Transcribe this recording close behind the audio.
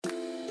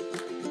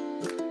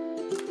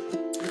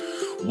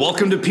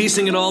Welcome to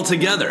Piecing It All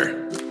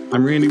Together.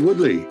 I'm Randy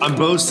Woodley. I'm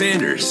Bo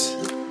Sanders.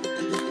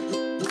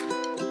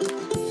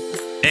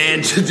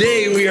 And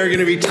today we are going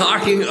to be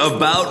talking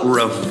about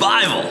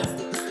revival.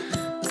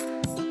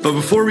 But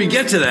before we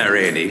get to that,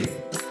 Randy,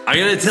 I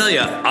got to tell you,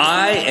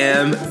 I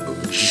am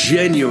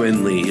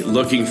genuinely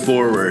looking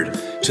forward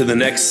to the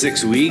next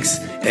 6 weeks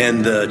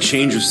and the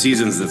change of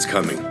seasons that's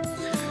coming.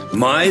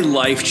 My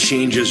life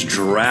changes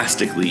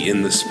drastically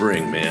in the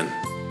spring, man.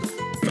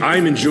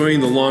 I'm enjoying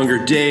the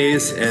longer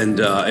days, and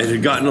it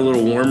had gotten a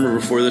little warmer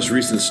before this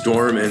recent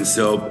storm, and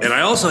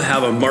I also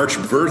have a March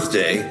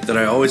birthday that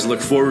I always look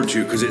forward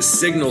to because it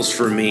signals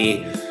for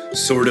me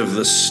sort of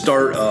the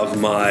start of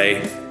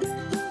my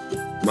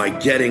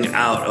getting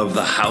out of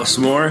the house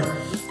more,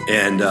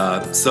 and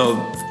so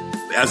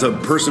as a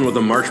person with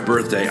a March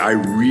birthday, I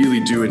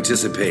really do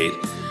anticipate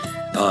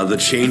the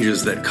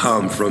changes that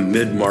come from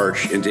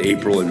mid-March into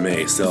April and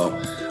May. So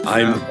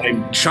I'm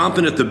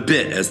chomping at the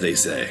bit, as they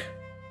say.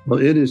 Well,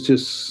 it is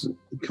just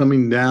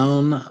coming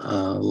down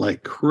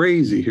like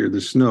crazy here, the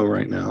snow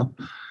right now.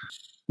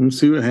 We'll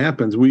see what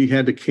happens. We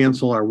had to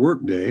cancel our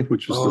work day,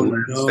 which was the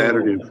last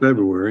Saturday of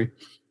February,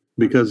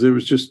 because it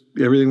was just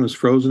everything was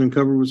frozen and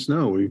covered with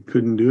snow. We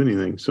couldn't do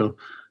anything. So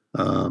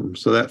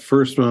that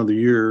first one of the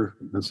year,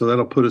 and so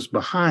that'll put us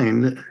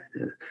behind.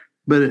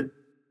 But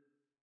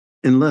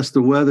unless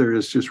the weather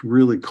is just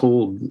really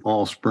cold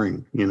all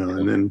spring,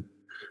 and then.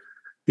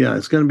 Yeah,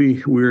 it's going to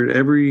be weird.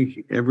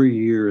 Every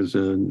year is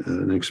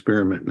an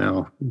experiment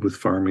now with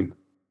farming.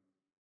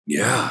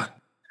 Yeah.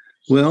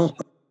 Well,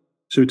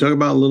 should we talk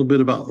about a little bit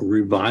about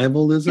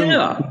revivalism?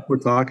 Yeah. We're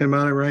talking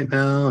about it right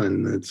now,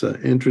 and it's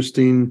an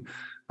interesting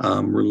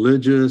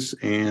religious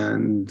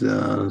and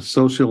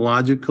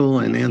sociological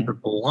and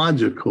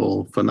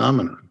anthropological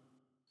phenomenon.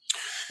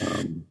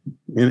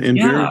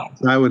 Very,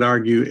 I would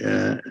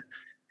argue,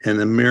 an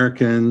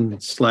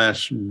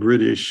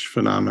American/British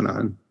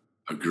phenomenon.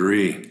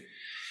 Agree.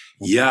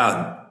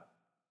 Yeah.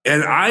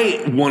 And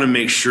I want to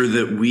make sure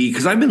that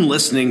because I've been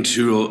listening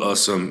to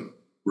some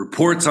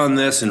reports on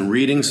this and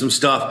reading some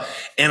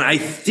stuff. And I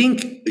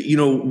think,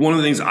 one of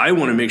the things I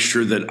want to make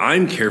sure that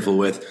I'm careful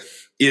with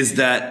is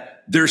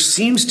that there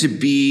seems to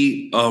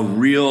be a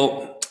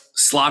real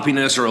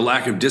sloppiness or a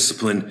lack of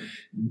discipline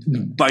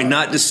by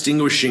not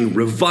distinguishing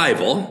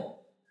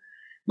revival,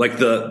 like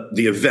the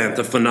event,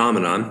 the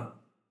phenomenon,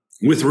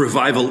 with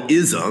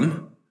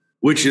revivalism,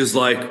 which is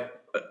like,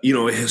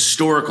 a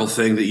historical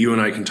thing that you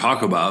and I can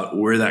talk about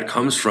where that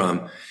comes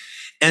from.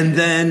 And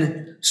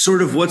then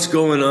sort of what's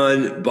going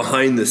on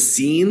behind the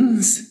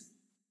scenes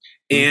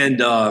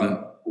and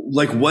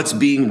like what's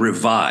being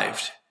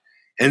revived.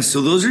 And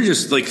so those are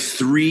just like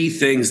three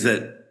things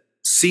that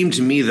seem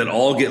to me that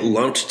all get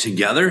lumped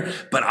together,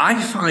 but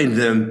I find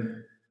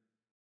them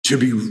to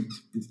be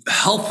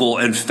helpful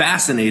and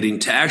fascinating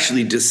to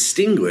actually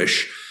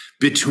distinguish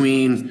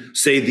between,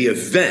 say, the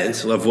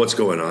event of what's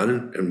going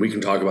on, and we can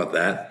talk about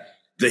that,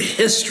 the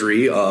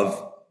history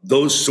of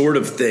those sort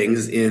of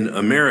things in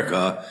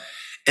America,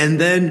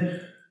 and then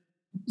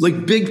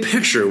like big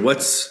picture,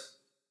 what's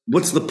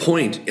the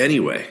point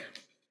anyway?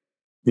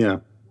 Yeah.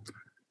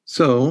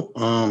 So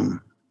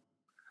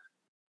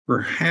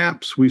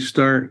perhaps we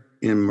start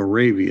in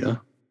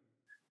Moravia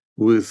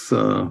with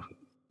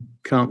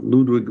Count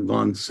Ludwig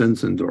von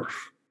Zinzendorf.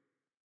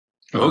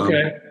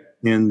 Okay.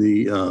 And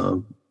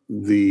the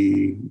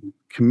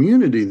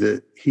community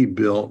that he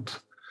built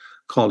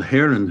called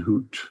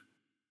Herrnhut.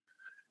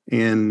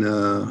 And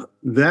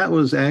that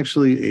was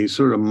actually a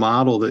sort of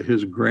model that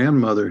his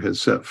grandmother had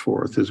set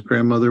forth. His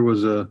grandmother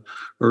was a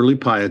early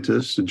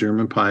pietist, a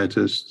German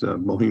pietist,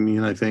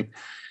 Bohemian, I think.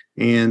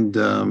 And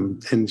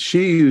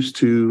she used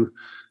to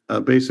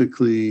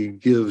basically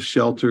give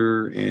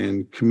shelter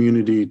and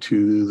community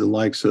to the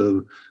likes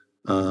of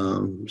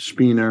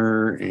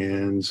Spener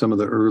and some of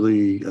the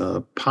early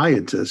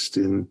pietists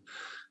in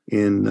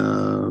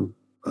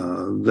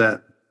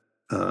that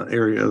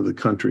area of the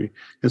country.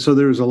 And so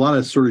there was a lot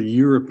of sort of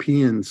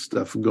European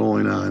stuff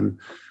going on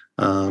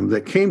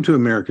that came to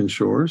American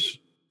shores.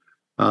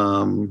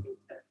 And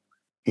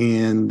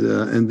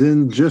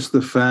then just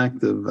the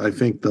fact of, I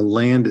think, the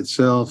land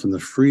itself and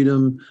the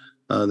freedom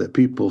that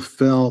people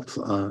felt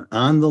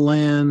on the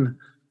land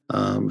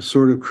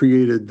sort of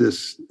created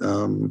this,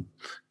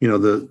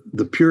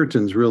 the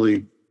Puritans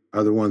really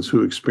are the ones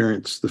who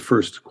experienced the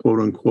first quote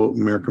unquote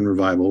American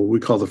revival, we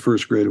call the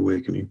First Great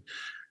Awakening,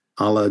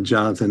 a la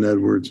Jonathan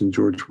Edwards and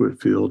George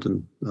Whitefield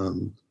and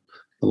the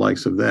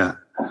likes of that.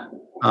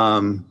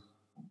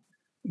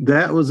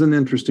 That was an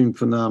interesting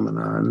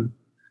phenomenon.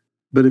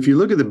 But if you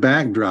look at the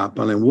backdrop,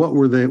 I mean, what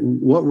were they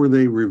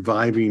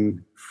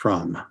reviving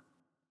from?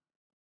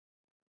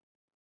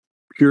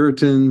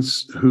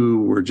 Puritans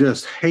who were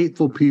just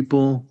hateful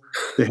people.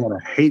 They had a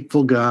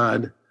hateful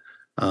God.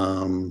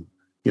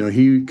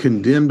 He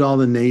condemned all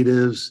the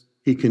natives.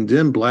 He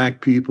condemned black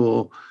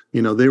people.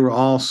 They were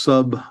all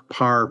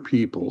subpar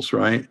peoples,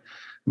 right?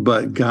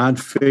 But God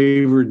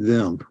favored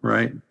them,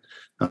 right?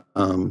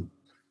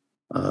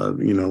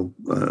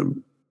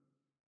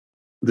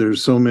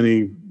 There's so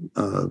many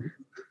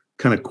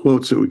kind of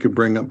quotes that we could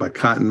bring up by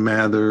Cotton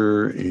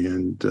Mather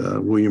and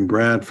William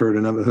Bradford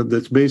and other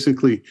that's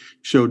basically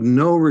showed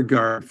no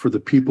regard for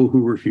the people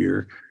who were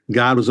here.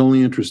 God was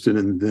only interested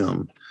in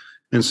them.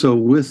 And so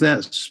with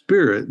that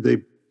spirit,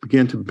 they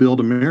began to build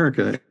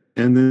America.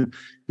 And then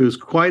it was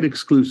quite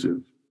exclusive,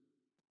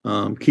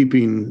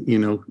 keeping,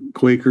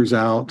 Quakers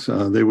out.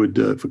 They would,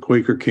 if a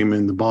Quaker came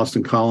in the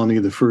Boston colony,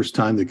 the first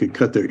time they could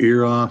cut their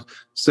ear off,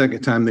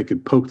 second time they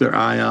could poke their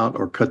eye out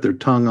or cut their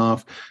tongue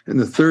off. And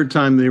the third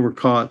time they were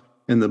caught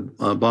in the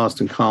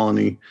Boston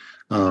colony,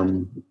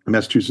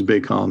 Massachusetts Bay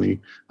Colony,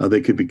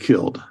 they could be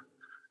killed.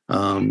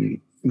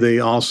 They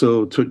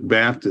also took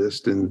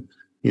Baptist and,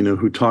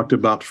 who talked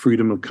about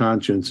freedom of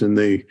conscience, and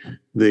they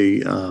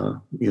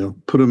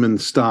put them in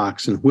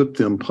stocks and whipped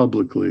them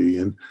publicly.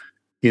 And,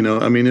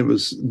 it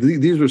was,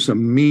 these were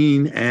some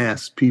mean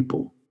ass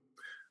people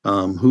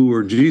who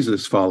were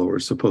Jesus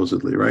followers,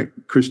 supposedly, right?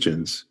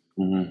 Christians.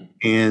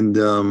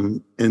 Mm-hmm.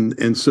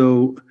 And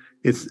so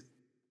it's,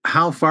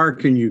 how far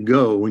can you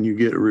go when you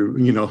get,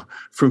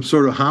 from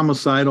sort of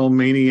homicidal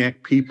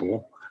maniac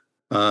people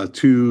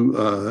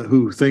to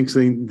who thinks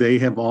they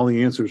have all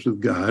the answers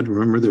with God?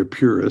 Remember, they're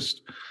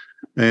purists.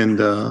 And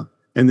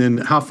then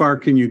how far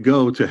can you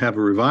go to have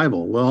a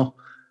revival? Well,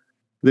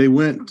 they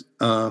went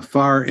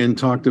far and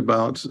talked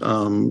about,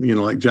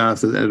 like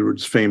Jonathan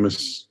Edwards'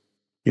 famous,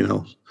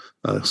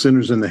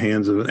 sinners in the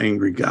hands of an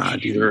angry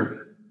God.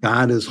 Sure.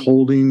 God is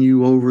holding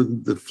you over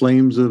the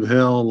flames of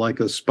hell like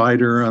a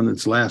spider on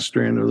its last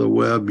strand of the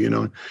web,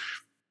 And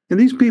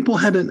these people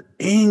had an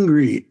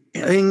angry,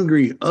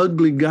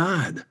 ugly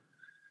God.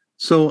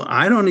 So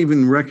I don't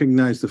even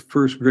recognize the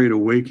First Great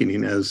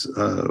Awakening as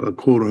a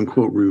quote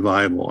unquote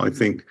revival. I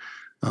think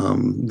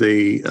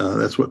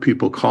that's what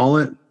people call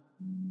it.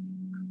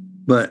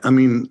 But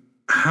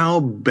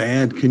how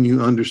bad can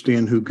you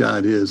understand who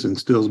God is and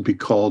still be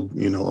called,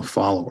 a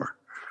follower?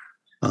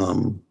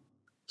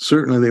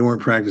 Certainly they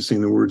weren't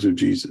practicing the words of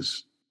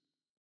Jesus.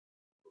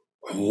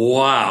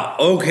 Wow.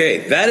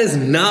 Okay. That is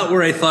not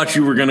where I thought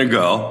you were going to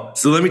go.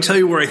 So let me tell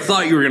you where I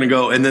thought you were going to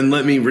go, and then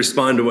let me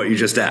respond to what you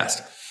just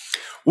asked.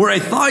 Where I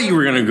thought you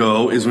were going to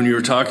go is when you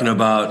were talking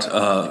about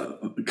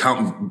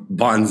Count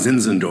von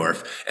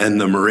Zinzendorf and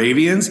the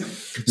Moravians.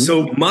 Mm-hmm.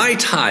 So my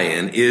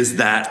tie-in is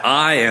that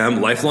I am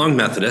lifelong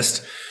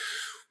Methodist.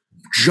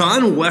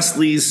 John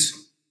Wesley's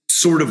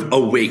sort of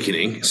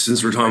awakening,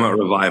 since we're talking about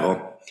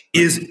revival,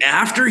 is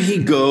after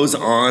he goes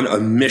on a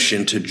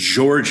mission to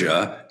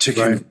Georgia to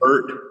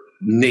convert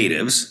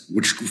natives,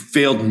 which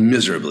failed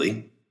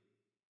miserably.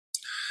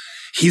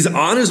 He's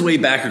on his way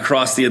back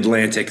across the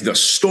Atlantic. The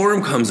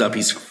storm comes up.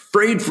 He's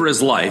afraid for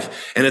his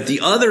life. And at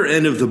the other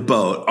end of the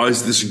boat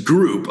is this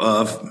group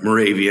of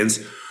Moravians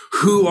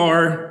who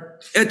are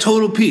at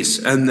total peace.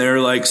 And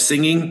they're like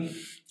singing,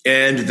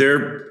 and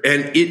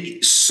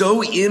it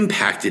so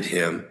impacted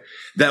him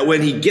that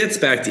when he gets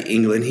back to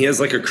England, he has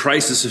like a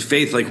crisis of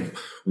faith. Like,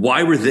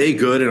 why were they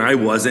good and I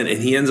wasn't?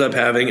 And he ends up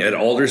having at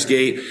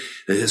Aldersgate,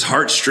 his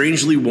heart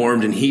strangely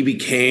warmed, and he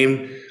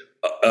became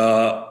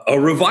a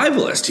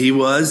revivalist. He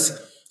was,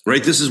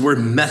 right? This is where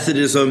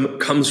Methodism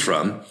comes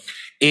from.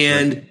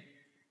 And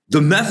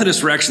the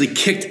Methodists were actually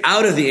kicked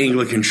out of the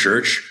Anglican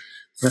Church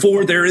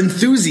for their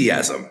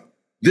enthusiasm.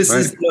 This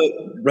is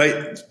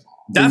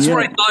that's where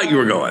I thought you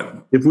were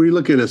going. If we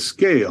look at a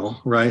scale,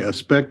 right, a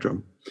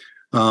spectrum,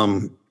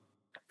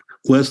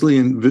 Wesley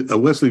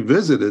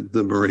visited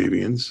the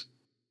Moravians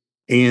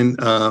and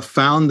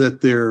found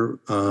that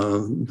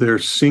their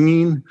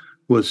singing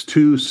was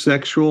too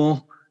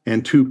sexual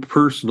and too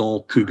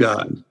personal to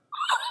God.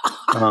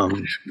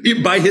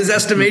 By his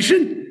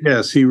estimation?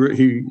 Yes,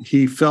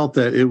 he felt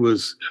that it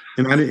was,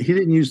 and he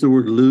didn't use the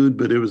word lewd,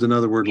 but it was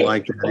another word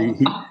like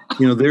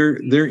that.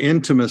 Their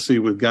intimacy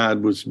with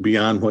God was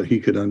beyond what he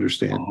could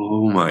understand.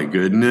 Oh my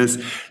goodness!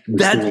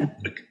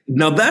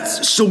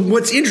 So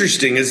what's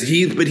interesting is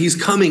he's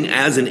coming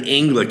as an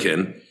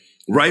Anglican,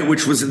 right?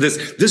 Which was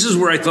this is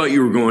where I thought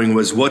you were going,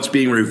 was what's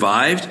being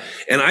revived,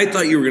 and I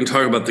thought you were going to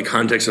talk about the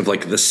context of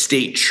like the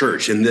state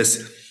church and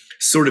this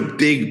sort of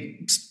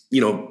big,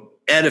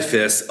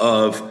 edifice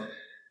of,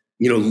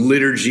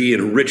 liturgy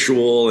and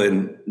ritual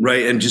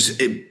and just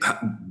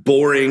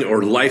boring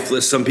or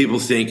lifeless, some people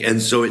think.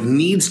 And so it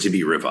needs to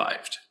be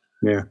revived.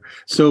 Yeah.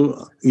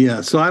 So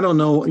I don't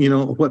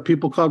know, what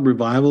people call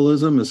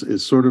revivalism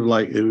is sort of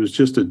like, it was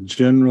just a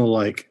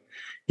general,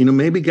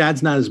 maybe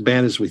God's not as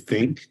bad as we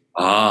think.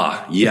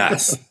 Ah,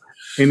 yes.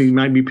 And he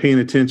might be paying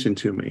attention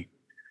to me.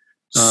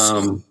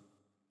 So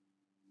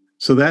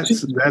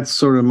that's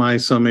sort of my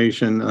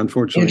summation,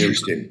 unfortunately.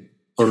 Interesting.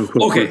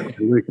 Okay.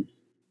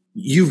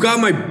 You've got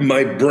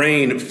my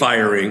brain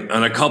firing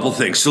on a couple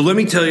things. So let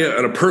me tell you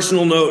on a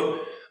personal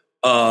note,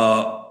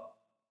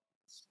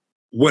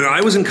 when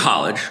I was in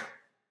college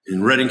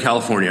in Redding,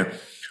 California,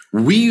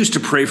 we used to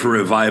pray for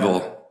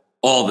revival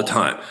all the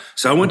time.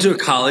 So I went to a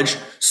college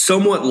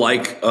somewhat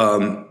like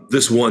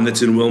this one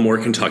that's in Wilmore,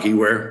 Kentucky,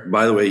 where,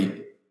 by the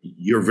way,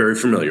 you're very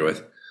familiar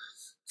with,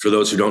 for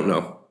those who don't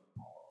know.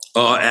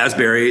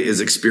 Asbury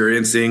is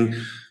experiencing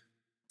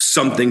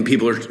something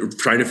people are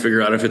trying to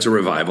figure out if it's a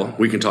revival.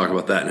 We can talk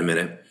about that in a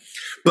minute.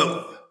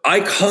 But I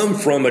come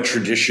from a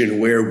tradition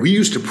where we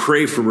used to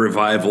pray for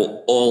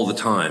revival all the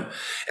time.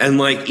 And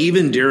like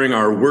even during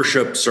our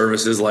worship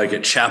services, like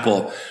at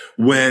chapel,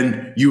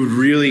 when you would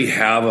really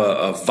have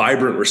a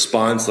vibrant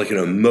response, like an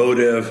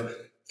emotive,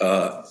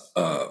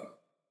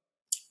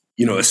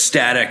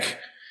 ecstatic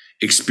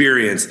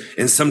experience.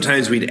 And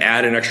sometimes we'd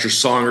add an extra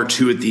song or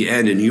two at the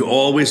end. And you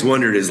always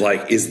wondered is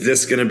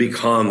this going to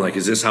become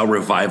is this how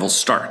revival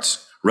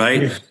starts?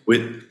 Right.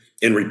 Yeah.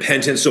 In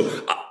repentance.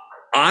 So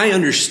I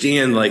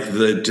understand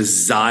the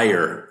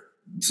desire.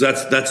 So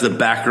that's the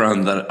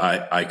background that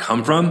I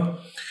come from.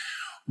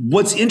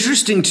 What's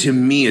interesting to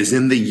me is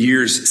in the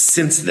years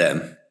since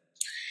then,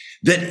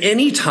 that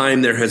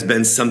anytime there has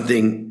been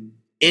something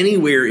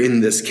anywhere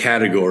in this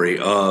category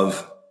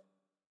of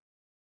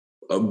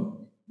a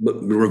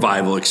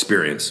revival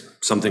experience,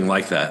 something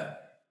like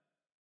that,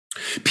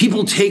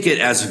 people take it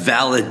as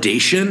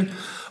validation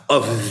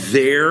of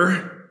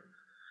their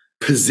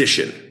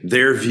position,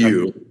 their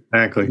view,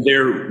 exactly,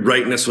 their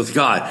rightness with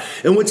God.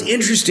 And what's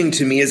interesting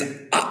to me is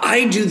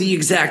I do the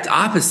exact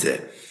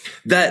opposite.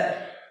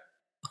 That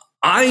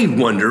I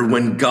wonder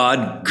when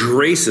God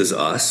graces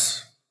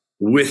us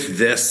with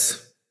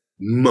this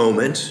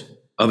moment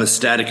of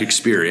ecstatic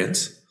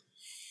experience,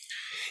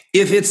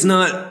 if it's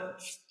not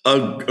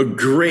a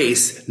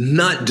grace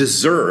not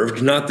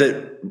deserved, not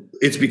that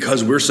it's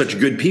because we're such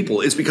good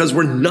people, it's because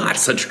we're not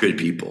such good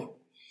people.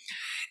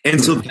 And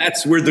so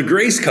that's where the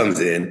grace comes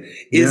in,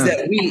 is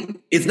that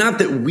it's not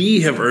that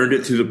we have earned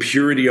it through the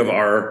purity of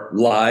our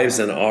lives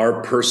and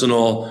our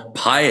personal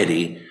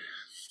piety,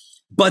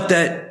 but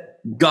that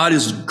God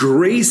is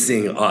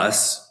gracing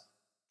us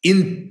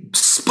in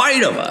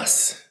spite of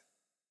us.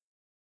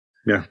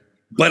 Yeah.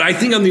 But I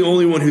think I'm the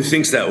only one who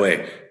thinks that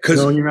way.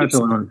 No, you're not the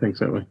only one who thinks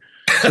that way.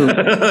 So,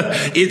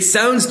 it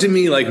sounds to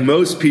me like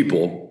most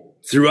people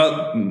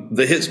throughout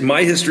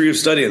my history of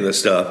studying this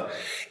stuff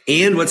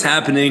and what's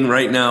happening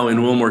right now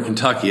in Wilmore,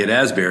 Kentucky at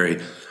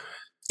Asbury,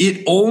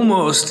 it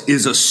almost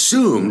is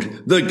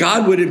assumed that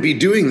God wouldn't be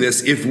doing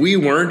this if we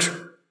weren't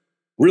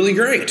really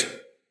great.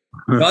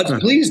 God's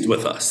pleased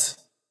with us.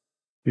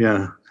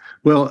 Yeah.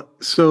 Well,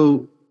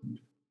 so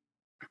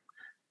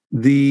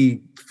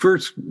the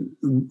first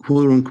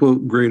quote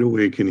unquote Great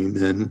Awakening,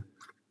 then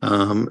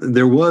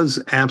there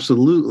was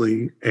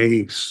absolutely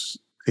a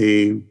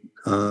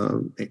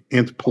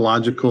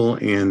anthropological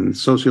and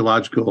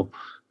sociological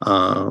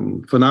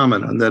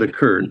phenomenon that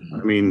occurred.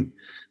 I mean,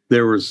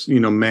 there was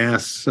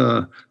mass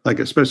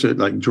especially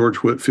like George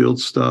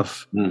Whitfield's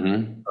stuff,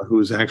 who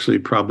was actually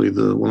probably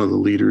one of the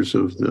leaders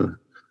of the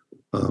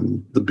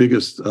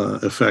biggest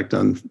effect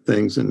on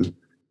things, and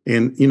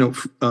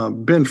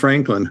Ben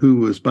Franklin, who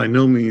was by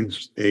no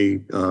means a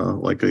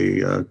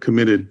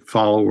committed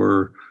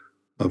follower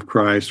of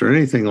Christ or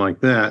anything like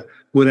that,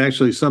 would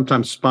actually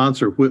sometimes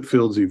sponsor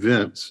Whitfield's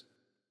events,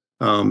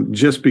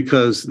 just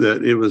because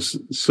that it was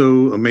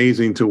so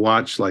amazing to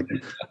watch, the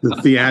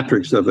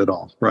theatrics of it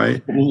all,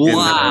 right?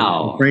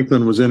 Wow. And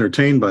Franklin was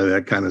entertained by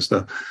that kind of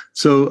stuff.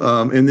 So,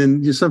 and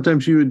then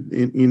sometimes you would,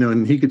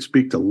 and he could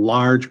speak to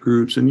large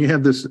groups, and you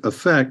have this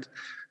effect.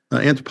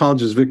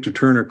 Anthropologist Victor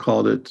Turner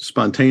called it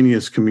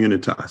spontaneous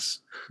communitas.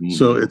 Mm-hmm.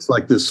 So it's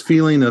like this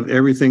feeling of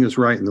everything is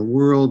right in the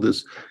world,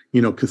 this,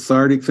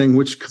 cathartic thing,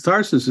 which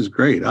catharsis is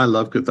great. I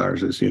love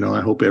catharsis.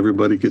 I hope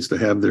everybody gets to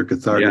have their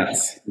cathartic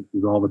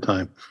all the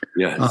time.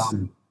 Yes.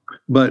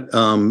 But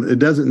it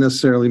doesn't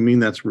necessarily mean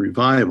that's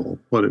revival.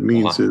 What it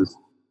means is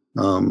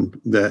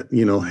that,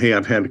 hey,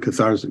 I've had a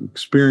catharsis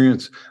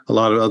experience. A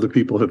lot of other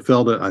people have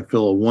felt it. I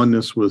feel a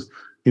oneness with,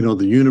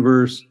 the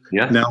universe.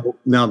 Yeah.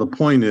 Now the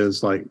point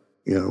is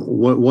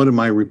what am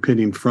I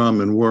repenting from,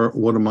 and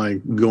what am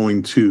I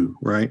going to,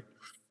 right?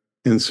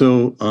 And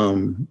so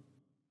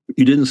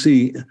you didn't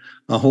see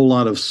a whole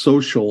lot of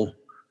social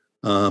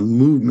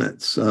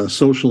movements,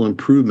 social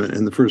improvement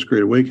in the First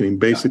Great Awakening.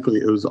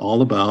 Basically, it was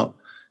all about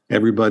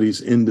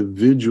everybody's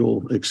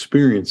individual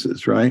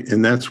experiences, right?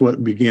 And that's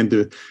what began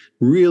to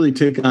really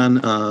take on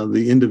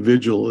the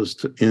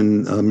individualist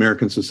in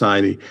American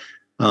society.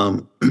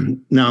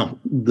 Now,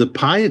 the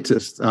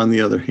pietists, on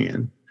the other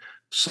hand,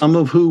 some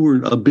of who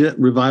were a bit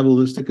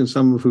revivalistic and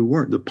some of who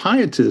weren't. The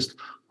pietists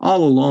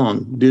all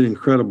along did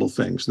incredible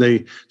things.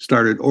 They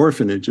started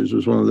orphanages,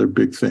 was one of their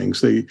big things.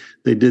 They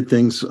did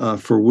things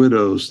for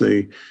widows.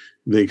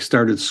 They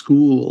started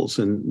schools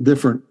and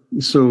different.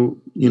 So,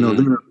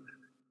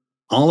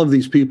 all of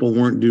these people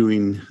weren't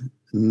doing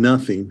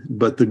nothing,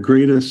 but the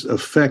greatest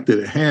effect that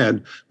it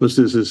had was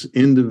this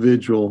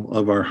individual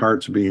of our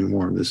hearts being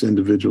warm, this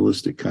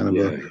individualistic kind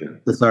of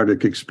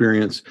cathartic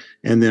experience,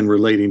 and then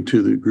relating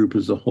to the group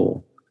as a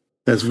whole.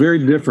 That's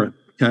very different,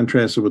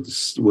 contrasted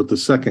with the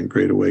Second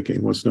Great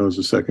Awakening, what's known as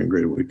the Second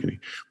Great Awakening,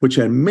 which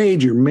had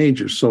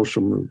major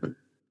social movement.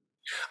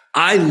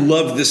 I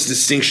love this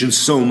distinction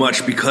so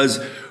much because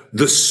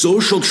the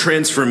social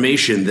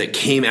transformation that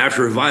came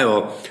after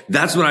revival,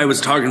 that's what I was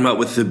talking about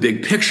with the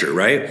big picture,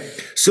 right?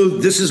 So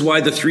this is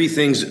why the three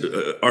things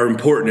are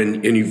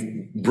important, and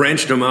you've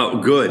branched them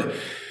out good.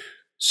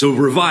 So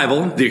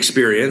revival, the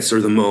experience or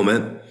the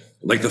moment,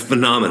 like the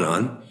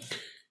phenomenon.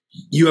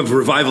 You have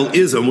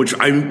revivalism, which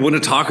I want to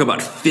talk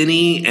about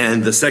Finney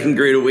and the Second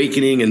Great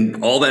Awakening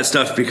and all that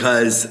stuff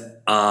because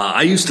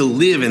I used to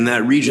live in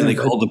that region they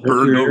call the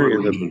burned over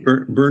region.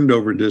 Burned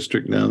over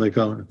district now they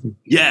call it.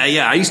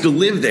 Yeah. I used to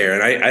live there,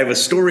 and I have a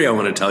story I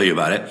want to tell you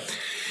about it.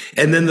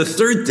 And then the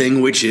third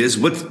thing, which is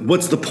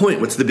what's the point?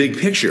 What's the big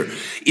picture?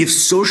 If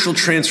social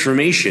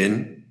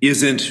transformation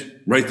isn't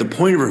right, the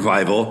point of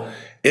revival,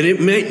 and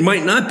it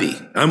might not be.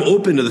 I'm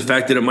open to the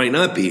fact that it might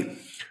not be.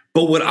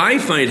 But what I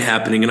find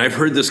happening, and I've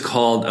heard this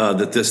called,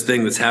 that this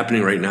thing that's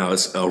happening right now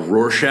is a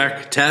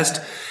Rorschach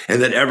test,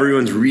 and that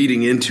everyone's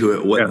reading into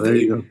it what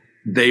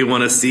they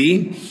want to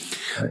see.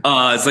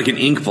 It's like an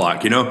ink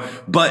block,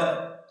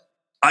 But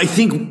I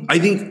think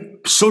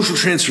social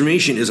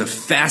transformation is a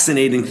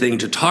fascinating thing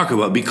to talk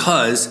about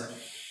because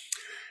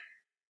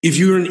if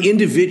you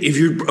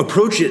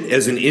approach it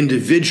as an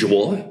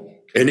individual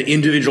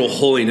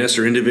holiness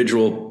or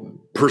individual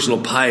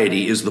personal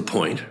piety is the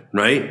point,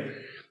 right?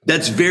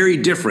 That's very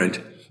different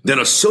than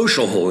a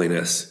social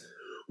holiness,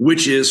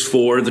 which is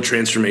for the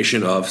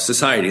transformation of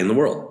society in the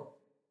world.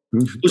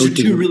 Those are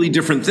two really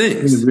different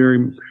things.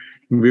 Very,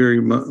 very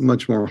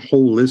much more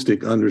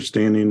holistic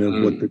understanding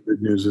of what the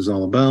good news is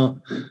all about.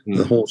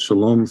 The whole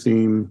shalom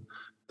theme,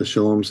 the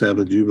shalom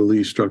Sabbath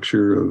Jubilee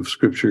structure of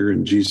Scripture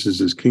and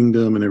Jesus's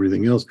kingdom and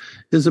everything else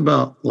is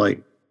about the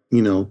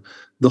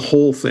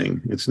whole thing.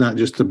 It's not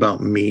just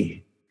about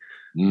me,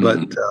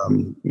 but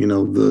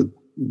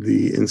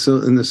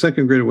the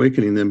Second Great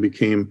Awakening then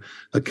became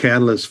a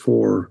catalyst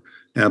for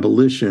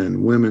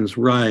abolition, women's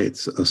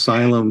rights,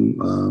 asylum,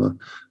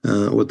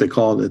 what they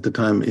called at the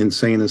time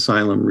insane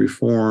asylum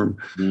reform.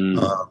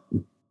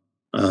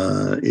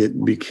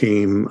 It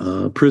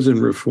became prison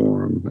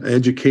reform,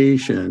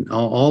 education,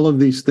 all of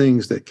these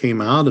things that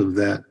came out of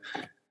that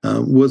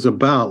was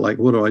about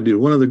what do I do?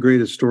 One of the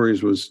greatest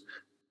stories was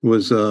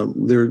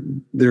there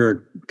are a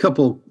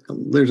couple.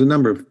 There's a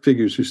number of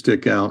figures who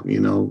stick out.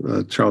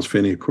 Charles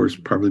Finney, of course,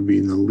 probably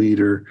being the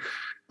leader.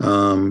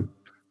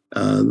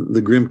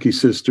 The Grimke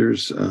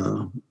sisters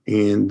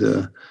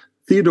and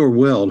Theodore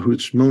Weld,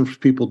 which most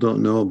people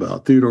don't know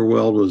about. Theodore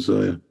Weld was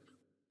one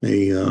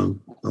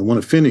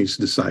of Finney's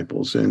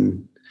disciples,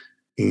 and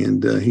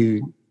he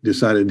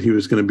decided he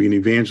was going to be an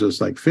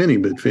evangelist like Finney,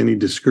 but Finney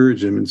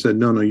discouraged him and said,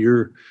 "No,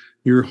 your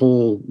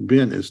whole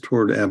bent is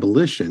toward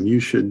abolition. You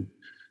should,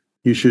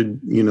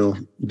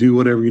 do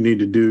whatever you need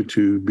to do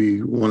to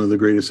be one of the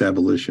greatest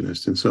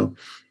abolitionists." And so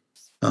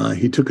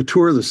he took a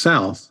tour of the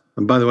South.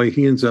 And by the way,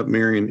 he ends up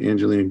marrying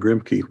Angelina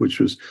Grimke, which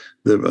was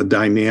a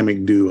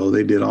dynamic duo.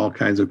 They did all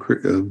kinds of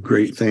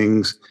great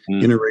things,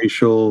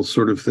 interracial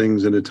sort of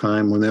things at a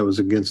time when that was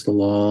against the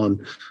law and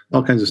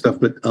all kinds of stuff.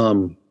 But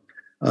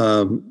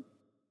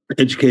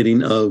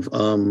educating of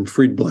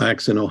freed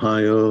blacks in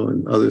Ohio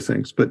and other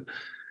things. But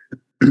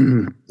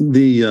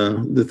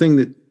the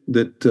thing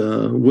that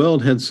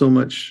Weld had so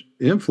much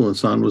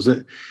influence on was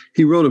that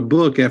he wrote a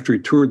book after he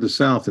toured the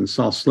South and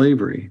saw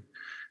slavery,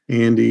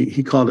 and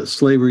he called it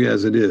Slavery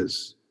as It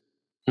Is.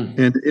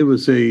 And it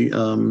was a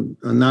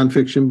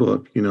nonfiction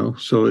book,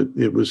 so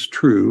it was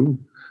true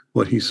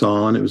what he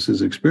saw, and it was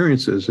his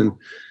experiences, and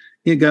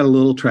it got a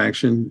little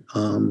traction.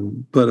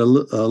 But a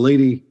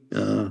lady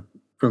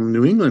from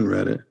New England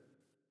read it,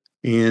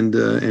 and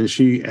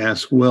she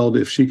asked Weld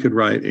if she could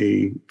write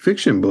a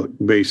fiction book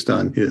based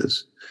on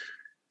his.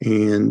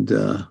 And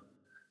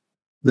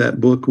that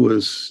book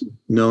was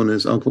known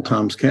as Uncle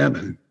Tom's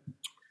Cabin.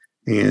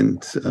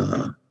 And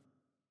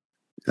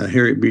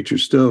Harriet Beecher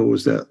Stowe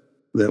was that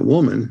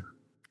woman.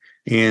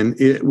 And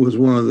it was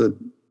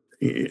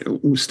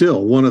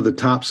still one of the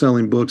top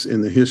selling books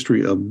in the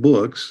history of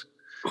books.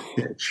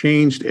 It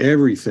changed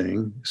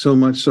everything, so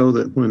much so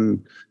that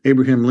when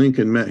Abraham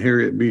Lincoln met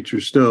Harriet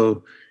Beecher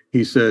Stowe,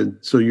 he said,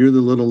 "So you're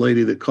the little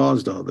lady that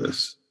caused all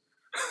this."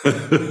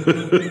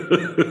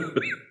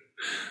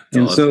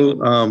 And so,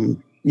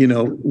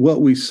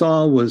 what we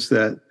saw was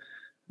that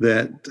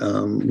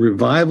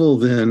revival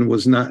then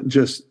was not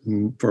just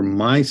for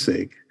my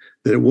sake,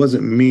 that it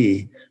wasn't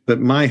me,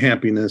 but my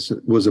happiness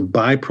was a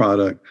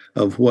byproduct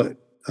of what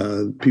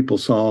people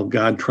saw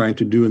God trying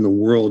to do in the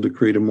world to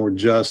create a more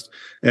just,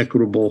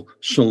 equitable,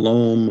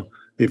 shalom,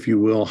 if you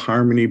will,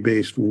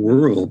 harmony-based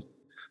world.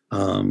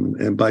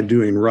 And by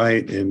doing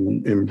right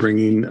and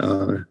bringing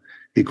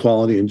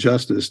equality and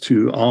justice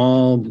to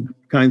all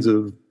kinds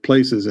of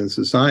places in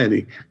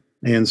society.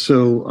 And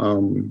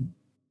so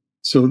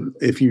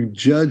if you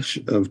judge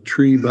a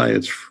tree by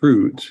its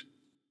fruit,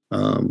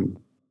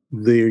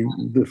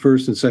 the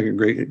first and second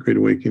Great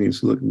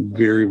Awakenings look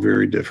very,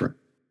 very different.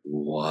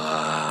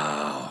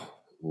 Wow.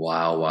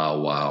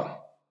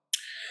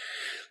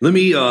 Let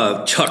me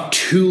chuck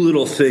two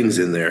little things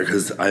in there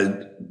because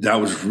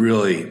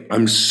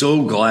I'm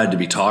so glad to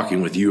be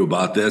talking with you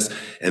about this.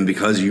 And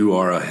because you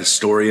are a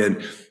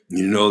historian,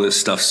 you know this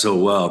stuff so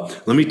well.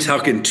 Let me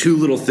tuck in two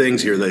little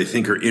things here that I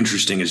think are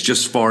interesting as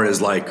just far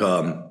as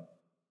anecdotes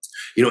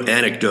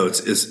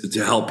is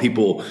to help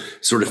people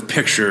sort of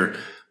picture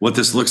what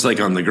this looks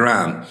like on the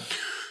ground.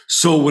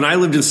 So when I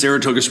lived in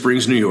Saratoga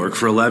Springs, New York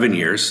for 11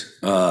 years,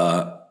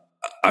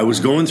 I was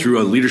going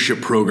through a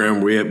leadership program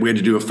where we had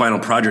to do a final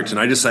project, and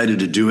I decided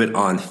to do it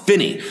on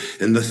Finney.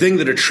 And the thing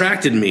that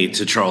attracted me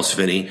to Charles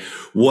Finney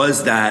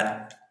was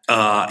that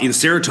in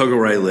Saratoga,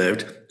 where I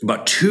lived,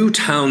 about 2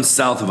 towns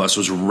south of us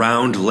was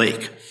Round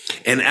Lake.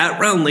 And at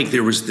Round Lake,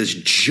 there was this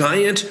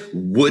giant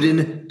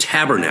wooden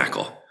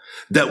tabernacle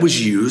that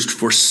was used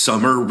for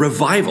summer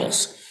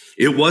revivals.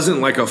 It wasn't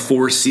like a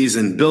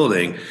 4-season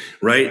building,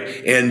 right?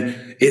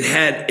 And it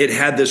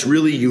had this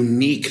really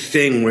unique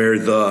thing where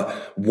the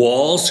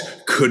walls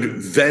could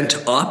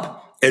vent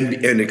up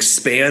and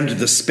expand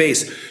the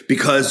space,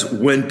 because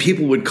when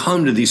people would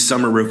come to these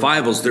summer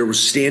revivals, there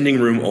was standing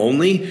room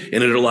only,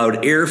 and it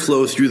allowed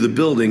airflow through the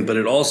building, but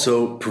it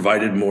also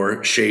provided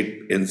more shade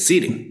and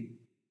seating.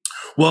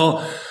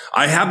 Well,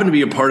 I happened to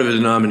be a part of a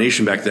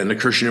denomination back then, the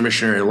Christian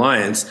Missionary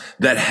Alliance,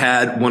 that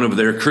had one of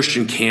their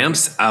Christian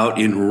camps out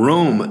in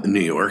Rome,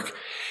 New York.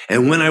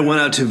 And when I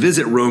went out to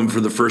visit Rome for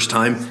the first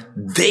time,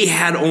 they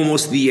had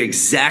almost the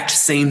exact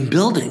same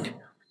building.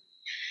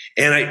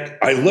 And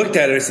I looked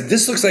at it, I said,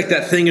 this looks like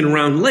that thing in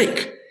Round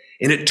Lake.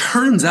 And it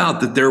turns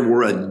out that there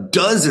were a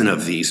dozen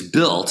of these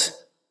built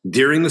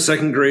during the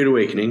Second Great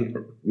Awakening,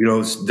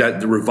 that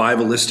the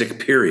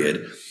revivalistic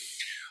period,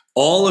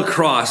 all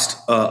across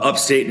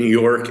upstate New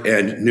York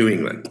and New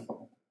England.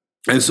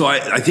 And so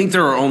I think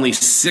there are only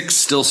 6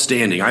 still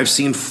standing. I've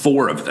seen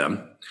 4 of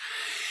them.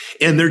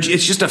 And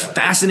it's just a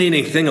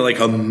fascinating thing, like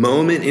a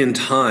moment in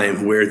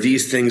time where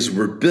these things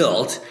were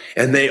built,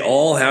 and they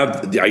all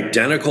have the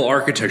identical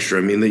architecture.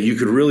 I mean, that you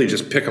could really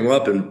just pick them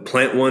up and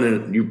plant one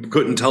and you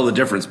couldn't tell the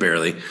difference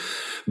barely.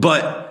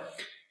 But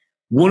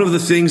one of the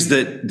things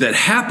that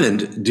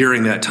happened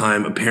during that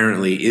time,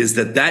 apparently, is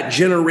that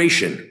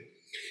generation,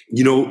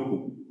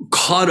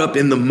 caught up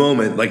in the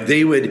moment. Like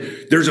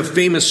there's a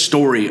famous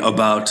story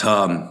about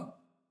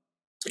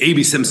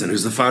A.B. Simpson,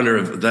 who's the founder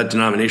of that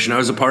denomination I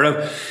was a part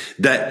of,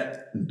 that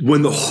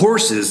when the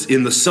horses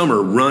in the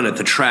summer run at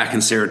the track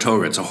in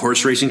Saratoga, it's a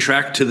horse racing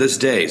track to this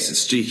day.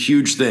 It's a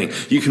huge thing.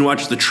 You can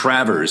watch the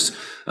Travers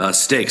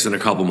Stakes in a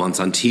couple months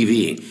on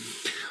TV.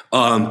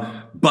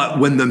 But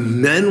when the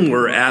men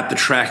were at the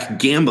track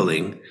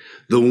gambling,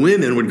 the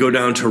women would go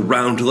down to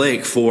Round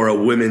Lake for a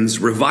women's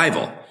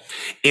revival.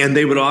 And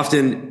they would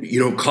often,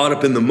 caught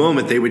up in the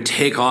moment, they would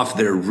take off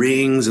their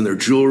rings and their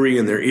jewelry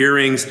and their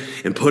earrings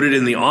and put it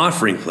in the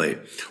offering plate.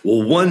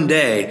 Well, one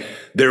day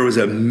there was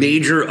a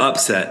major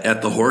upset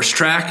at the horse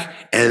track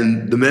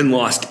and the men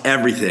lost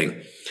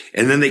everything.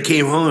 And then they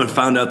came home and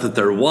found out that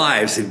their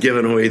wives had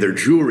given away their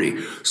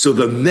jewelry. So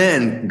the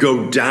men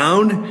go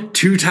down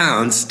 2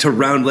 towns to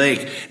Round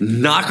Lake,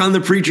 knock on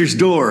the preacher's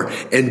door,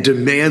 and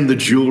demand the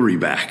jewelry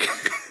back.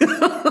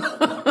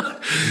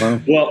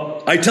 Wow.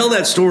 Well, I tell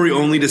that story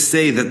only to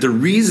say that the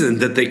reason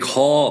that they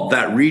call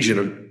that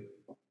region,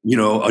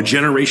 a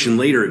generation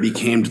later, it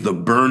became the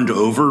burned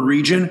over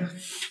region,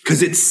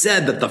 because it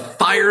said that the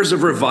fires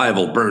of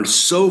revival burned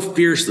so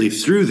fiercely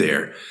through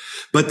there,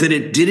 but that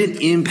it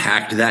didn't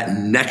impact that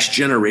next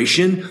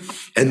generation,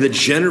 and the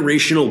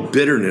generational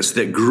bitterness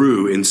that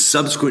grew in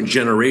subsequent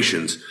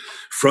generations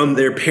from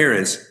their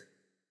parents,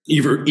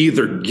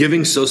 either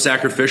giving so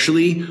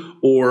sacrificially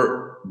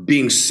or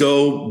being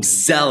so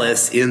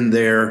zealous in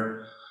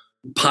their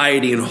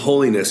piety and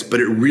holiness, but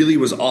it really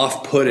was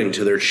off-putting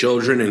to their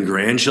children and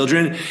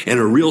grandchildren, and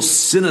a real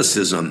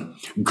cynicism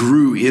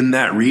grew in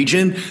that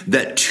region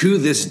that to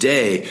this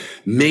day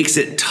makes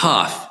it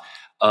tough,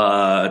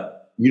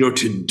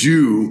 to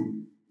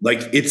do,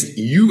 like,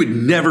 you would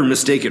never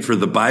mistake it for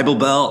the Bible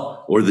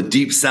Belt or the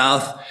Deep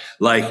South.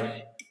 Like,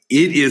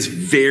 it is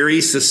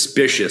very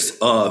suspicious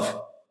of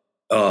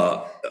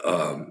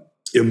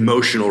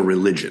emotional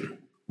religion.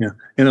 Yeah,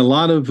 and a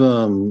lot of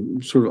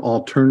sort of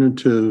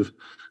alternative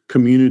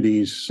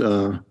communities came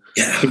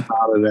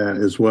out of that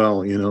as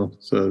well.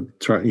 So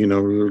we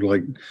were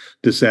like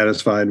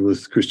dissatisfied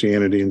with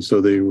Christianity, and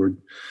so they would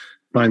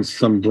find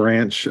some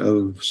branch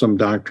of some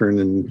doctrine,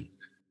 and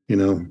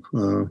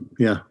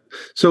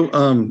So,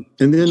 and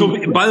then.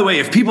 So, by the way,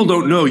 if people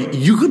don't know,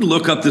 you could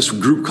look up this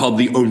group called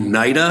the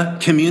Oneida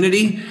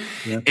Community.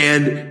 Yeah.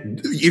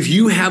 And if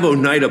you have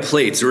Oneida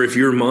plates, or if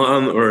your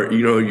mom or,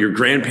 your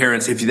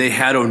grandparents, if they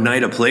had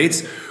Oneida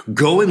plates,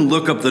 go and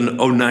look up the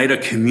Oneida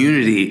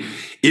Community.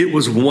 It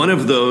was one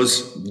of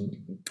those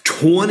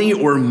 20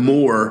 or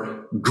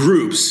more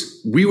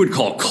groups, we would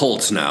call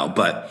cults now,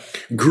 but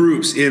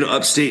groups in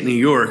upstate New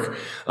York,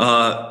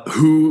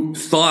 who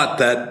thought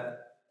that,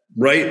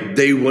 right,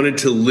 they wanted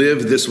to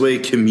live this way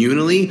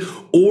communally,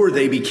 or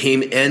they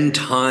became end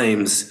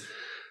times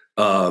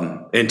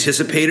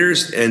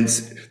anticipators. And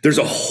there's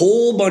a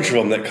whole bunch of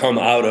them that come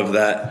out of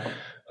that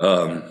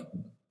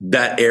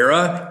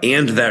era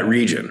and that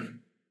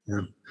region.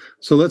 Yeah.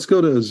 So let's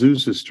go to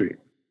Azusa Street.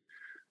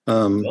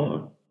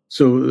 So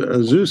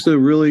Azusa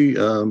really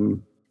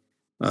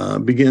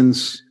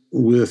begins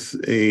with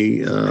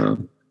a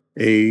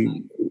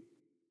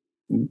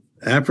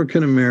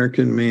African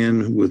American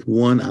man with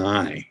one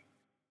eye.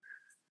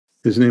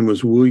 His name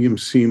was William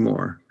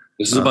Seymour.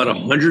 This is about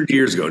 100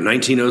 years ago,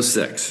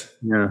 1906.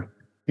 Yeah.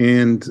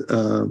 And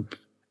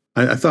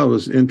I thought it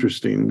was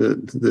interesting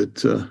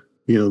that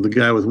the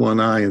guy with one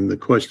eye, and the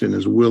question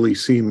is Willie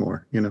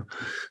Seymour,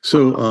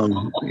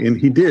 So, and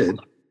he did.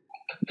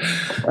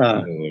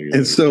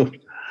 And so,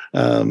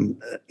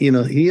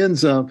 he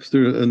ends up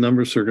through a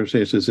number of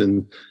circumstances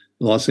in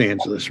Los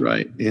Angeles,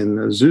 right? And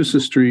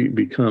Azusa Street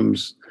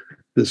becomes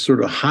this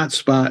sort of hot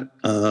spot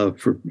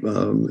for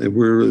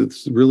where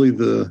it's really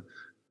the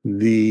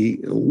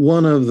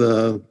one of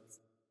the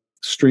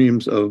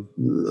streams of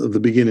the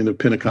beginning of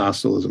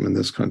Pentecostalism in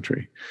this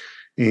country.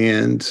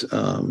 And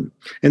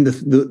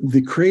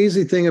the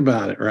crazy thing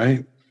about it,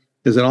 right,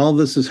 is that all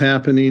this is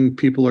happening.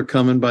 People are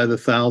coming by the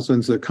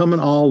thousands. They're coming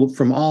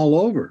from all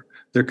over.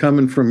 They're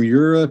coming from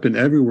Europe and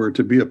everywhere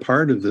to be a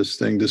part of this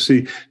thing, to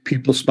see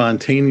people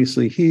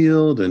spontaneously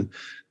healed, and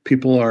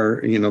people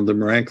are, the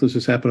miraculous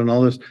is happening,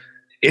 all this.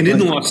 And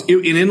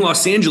in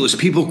Los Angeles,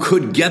 people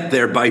could get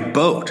there by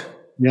boat.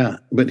 Yeah,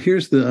 but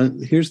here's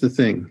the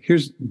thing.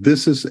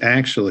 This is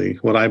actually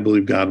what I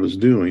believe God was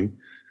doing.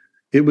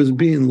 It was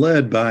being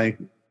led by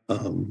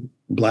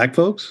Black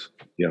folks.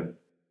 Yeah.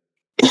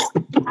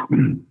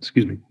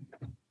 Excuse me.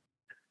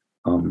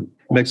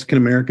 Mexican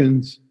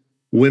Americans,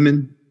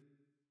 women,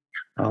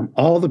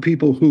 all the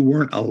people who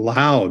weren't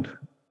allowed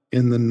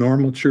in the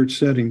normal church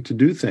setting to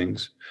do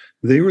things.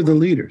 They were the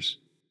leaders.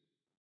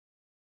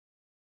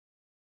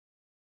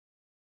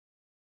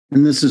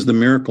 And this is the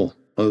miracle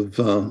of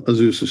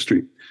Azusa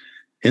Street.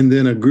 And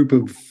then a group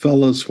of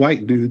fellows,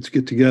 white dudes,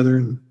 get together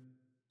and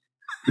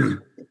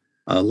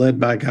led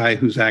by a guy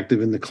who's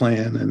active in the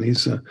Klan, and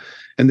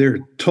and they're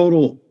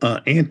total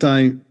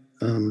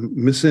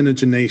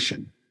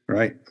anti-miscegenation,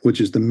 right? Which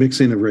is the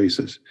mixing of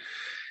races.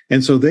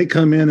 And so they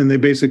come in and they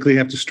basically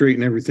have to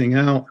straighten everything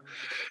out.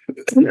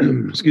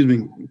 Excuse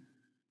me.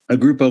 A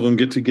group of them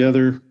get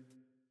together,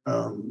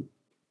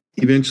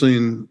 eventually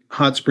in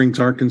Hot Springs,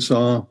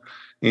 Arkansas,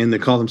 and they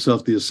call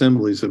themselves the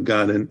Assemblies of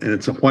God, and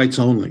it's a whites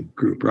only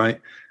group, right?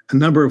 A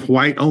number of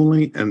white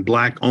only and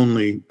black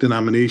only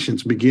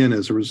denominations begin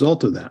as a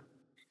result of that.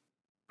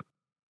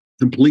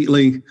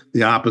 Completely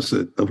the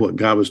opposite of what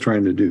God was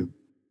trying to do.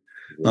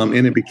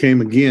 And it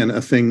became, again,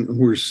 a thing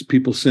where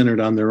people centered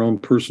on their own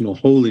personal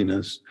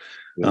holiness,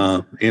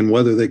 and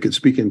whether they could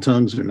speak in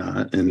tongues or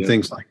not, and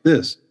things like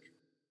this.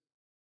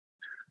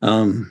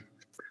 Then,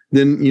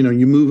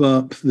 you move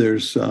up,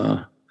 there's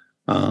the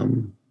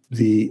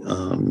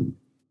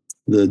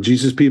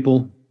Jesus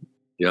People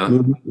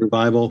movement,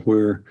 revival,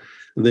 where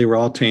they were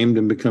all tamed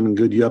and becoming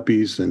good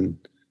yuppies and,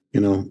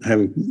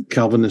 having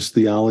Calvinist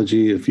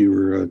theology. If you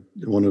were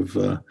one of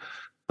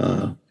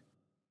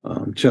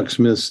Chuck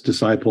Smith's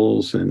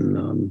disciples,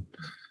 and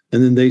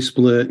then they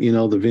split,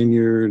 the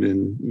Vineyard,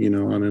 and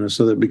and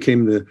so that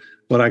became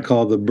what I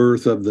call the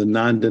birth of the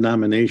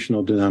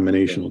non-denominational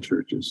denominational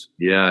churches.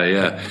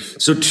 Yeah.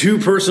 So two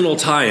personal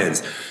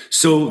tie-ins.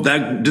 So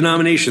that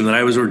denomination that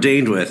I was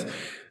ordained with,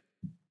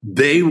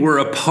 they were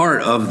a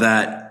part of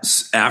that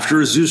after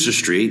Azusa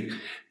Street.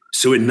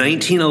 So in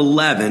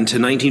 1911 to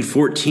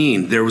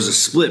 1914, there was a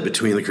split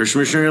between the Christian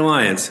Missionary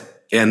Alliance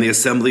and the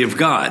Assembly of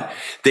God.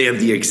 They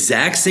have the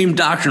exact same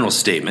doctrinal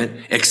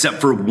statement, except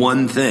for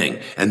one thing.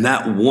 And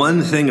that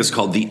one thing is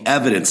called the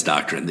evidence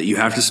doctrine, that you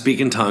have to speak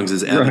in tongues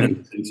as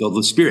evidence and filled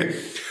with the Spirit.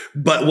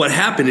 But what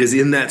happened is,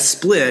 in that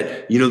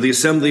split, the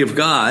Assembly of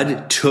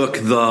God took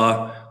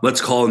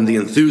let's call them the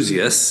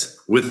enthusiasts,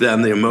 with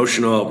them, the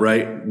emotional,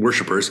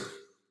 worshipers.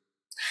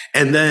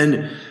 And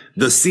then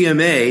the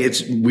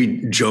CMA,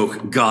 we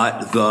joke,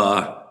 got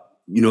the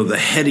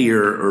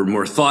headier or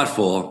more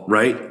thoughtful,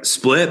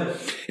 split,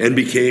 and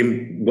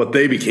became what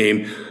they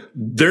became.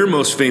 Their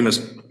most famous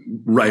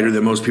writer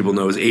that most people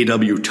know is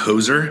A.W.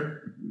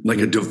 Tozer, like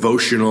a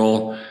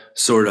devotional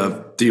sort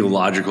of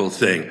theological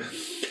thing.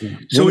 Yeah.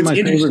 So one of my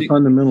favorite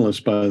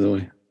fundamentalists, by the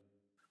way.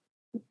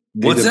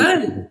 What's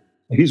that?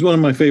 He's one of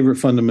my favorite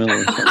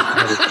fundamentalists.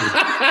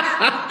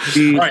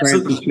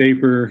 Francis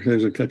Schaeffer.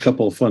 There's a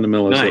couple of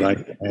fundamentalists that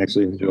I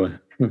actually enjoy.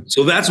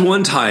 So that's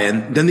one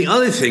tie-in. Then the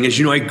other thing is,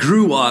 I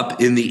grew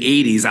up in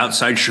the 80s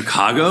outside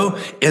Chicago,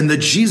 and the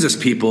Jesus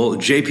People,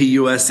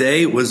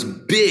 JPUSA, was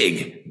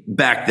big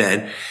back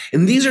then.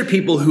 And these are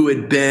people who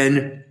had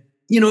been,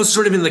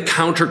 sort of in the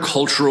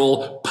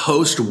countercultural,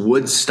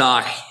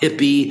 post-Woodstock,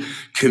 hippie,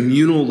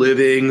 communal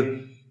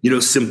living,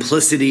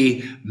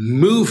 simplicity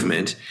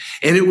movement.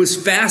 And it was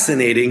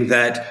fascinating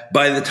that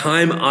by the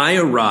time I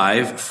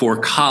arrived for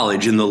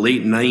college in the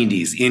late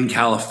 90s in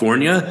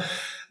California,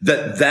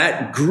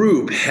 that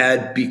group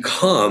had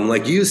become,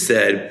 like you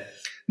said,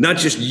 not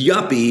just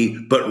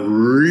yuppie, but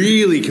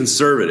really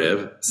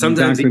conservative.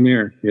 Sometimes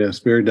doctrinaire. Yes,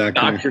 very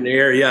doctrinaire.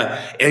 Doctrinaire,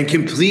 yeah. And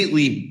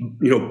completely,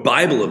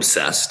 Bible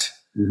obsessed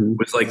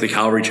with like the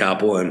Calvary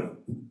Chapel and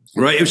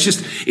right.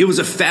 It was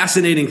a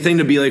fascinating thing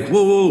to be like,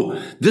 whoa,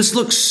 this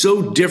looks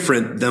so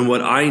different than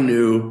what I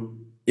knew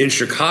in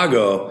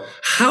Chicago.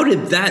 How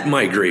did that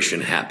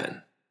migration happen?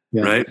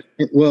 Yeah. Right.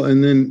 Well,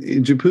 and then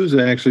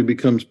Japuza actually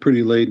becomes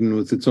pretty laden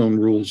with its own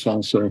rules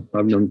also.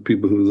 I've known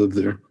people who live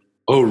there.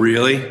 Oh,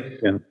 really?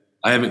 Yeah.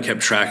 I haven't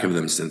kept track of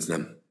them since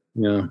then.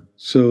 Yeah.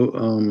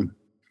 So,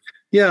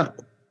 Yeah.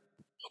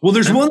 Well,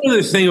 there's one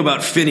other thing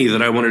about Finney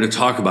that I wanted to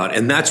talk about,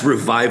 and that's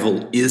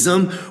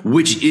revivalism,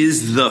 which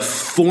is the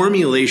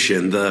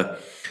formulation, the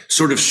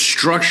sort of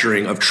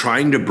structuring of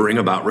trying to bring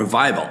about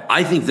revival.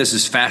 I think this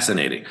is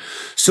fascinating.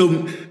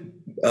 So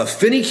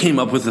Finney came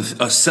up with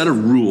a set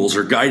of rules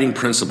or guiding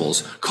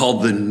principles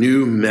called the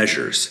New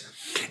Measures.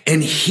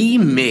 And he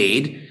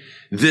made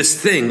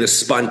this thing, this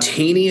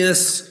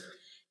spontaneous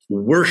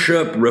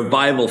worship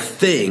revival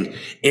thing,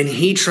 and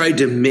he tried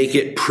to make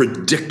it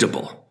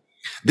predictable,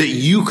 that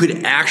you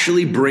could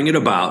actually bring it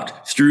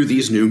about through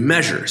these new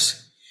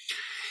measures.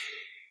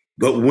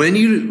 But when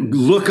you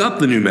look up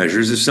the new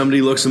measures, if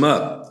somebody looks them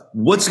up,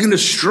 what's going to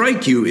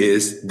strike you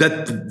is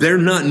that they're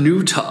not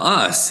new to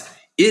us.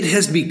 It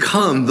has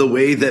become the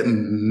way that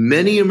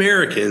many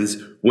Americans,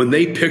 when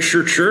they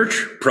picture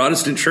church,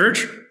 Protestant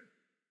church,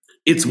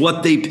 it's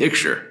what they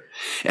picture.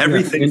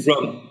 Everything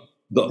from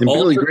the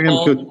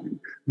altar.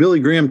 Billy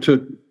Graham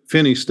took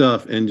Finney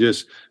stuff and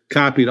just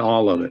copied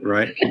all of it,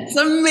 right? It's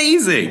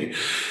amazing.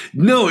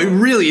 No, it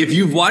really, if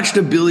you've watched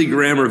a Billy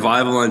Graham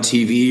revival on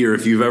TV, or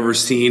if you've ever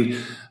seen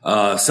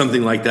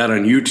something like that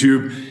on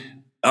YouTube,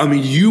 I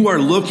mean, you are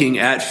looking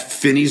at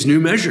Finney's New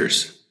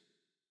Measures.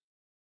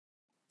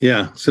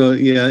 Yeah. So,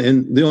 yeah.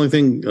 And the only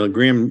thing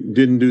Graham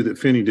didn't do that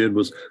Finney did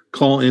was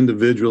call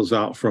individuals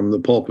out from the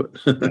pulpit.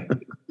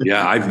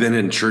 Yeah. I've been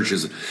in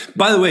churches.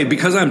 By the way,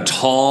 because I'm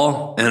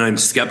tall and I'm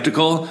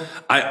skeptical,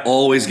 I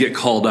always get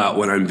called out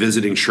when I'm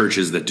visiting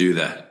churches that do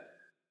that.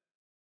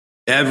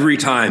 Every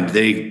time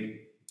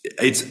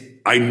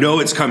I know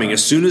it's coming.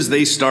 As soon as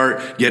they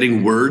start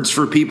getting words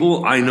for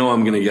people, I know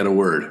I'm going to get a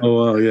word.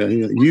 Oh, yeah.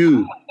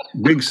 You,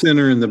 big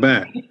sinner in the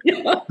back.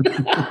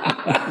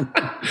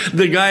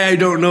 The guy I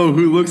don't know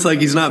who looks like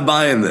he's not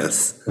buying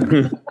this.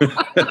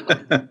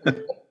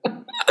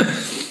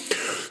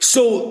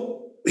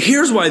 So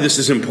here's why this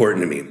is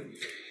important to me.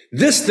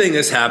 This thing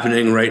that's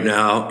happening right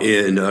now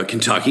in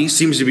Kentucky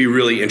seems to be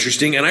really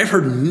interesting, and I've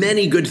heard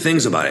many good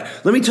things about it.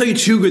 Let me tell you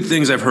two good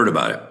things I've heard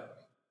about it.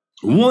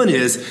 One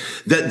is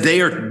that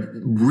they are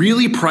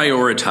really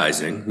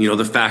prioritizing,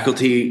 the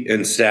faculty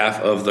and staff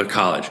of the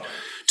college,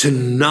 to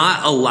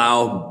not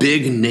allow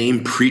big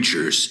name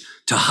preachers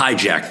to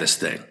hijack this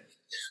thing.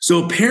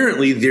 So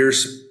apparently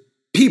there's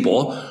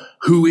people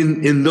who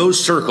in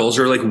those circles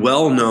are like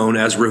well known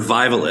as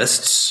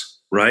revivalists,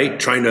 right?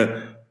 Trying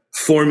to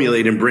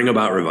formulate and bring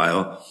about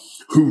revival,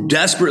 who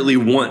desperately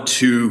want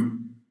to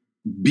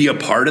be a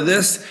part of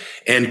this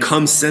and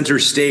come center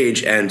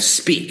stage and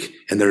speak,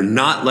 and they're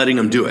not letting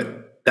them do it.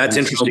 That's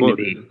interesting to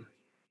me,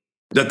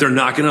 that they're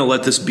not going to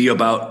let this be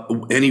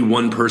about any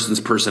one person's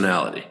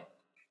personality.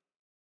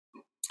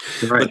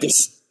 Right. But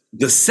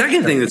the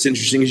second thing that's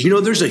interesting is,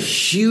 there's a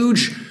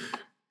huge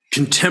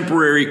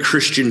contemporary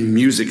Christian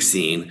music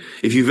scene.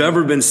 If you've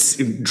ever been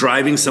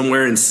driving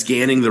somewhere and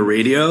scanning the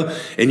radio,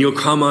 and you'll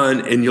come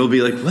on and you'll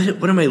be like,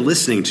 what am I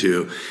listening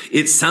to?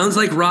 It sounds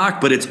like rock,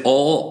 but it's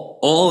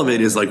all of it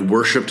is like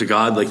worship to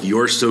God. Like,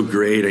 you're so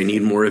great. I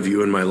need more of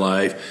you in my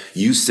life.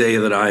 You say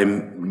that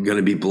I'm going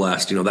to be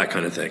blessed, that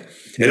kind of thing.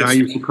 And I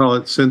used to call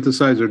it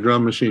synthesizer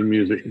drum machine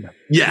music.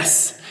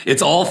 Yes.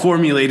 It's all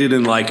formulated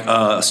in like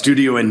a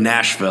studio in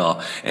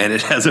Nashville, and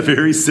it has a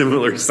very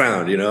similar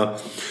sound,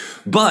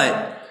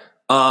 but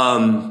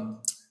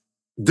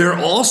they're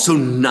also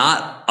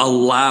not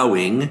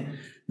allowing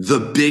the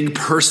big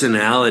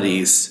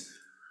personalities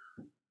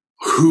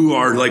who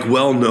are like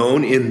well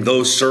known in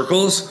those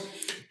circles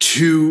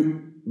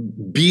to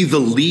be the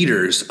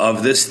leaders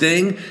of this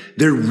thing.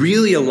 They're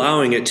really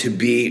allowing it to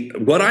be,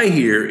 what I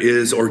hear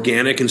is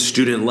organic and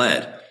student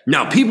led.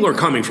 Now, people are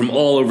coming from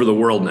all over the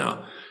world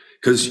now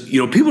because,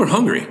 people are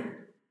hungry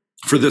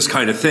for this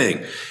kind of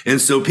thing.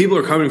 And so people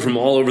are coming from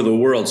all over the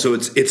world. So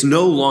it's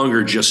no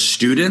longer just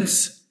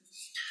students,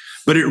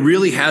 but it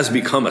really has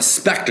become a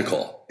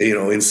spectacle,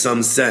 in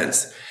some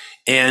sense.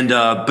 And,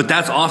 but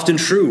that's often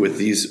true with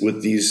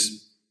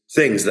these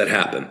things that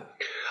happen.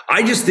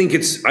 I just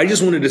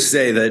wanted to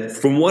say that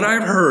from what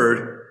I've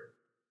heard,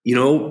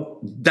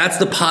 that's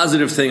the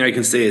positive thing I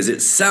can say is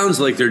it sounds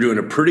like they're doing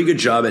a pretty good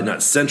job at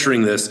not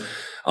centering this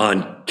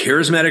on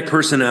charismatic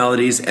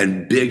personalities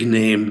and big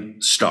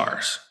name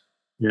stars.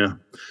 Yeah.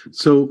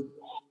 So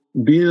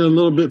being a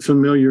little bit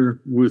familiar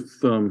with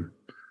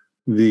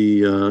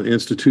the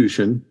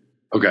institution.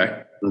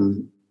 Okay.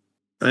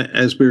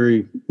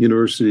 Asbury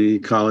University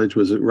College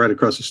was right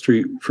across the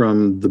street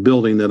from the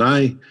building that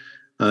I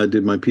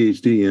did my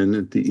PhD in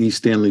at the E.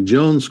 Stanley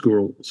Jones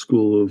School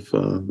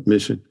of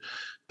Mission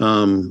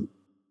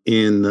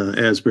in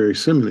Asbury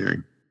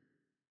Seminary.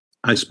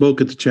 I spoke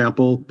at the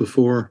chapel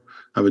before.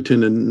 I've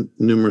attended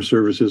numerous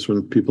services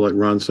when people like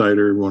Ron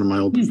Sider, one of my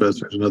old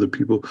professors, and other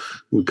people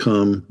would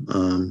come.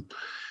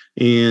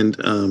 And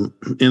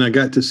I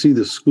got to see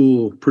the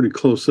school pretty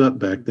close up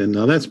back then.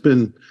 Now that's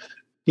been,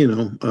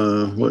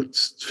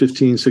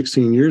 15,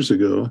 16 years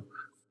ago.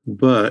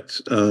 But,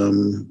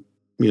 I'm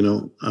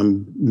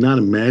not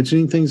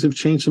imagining things have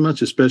changed so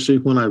much, especially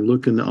when I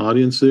look in the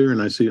audience there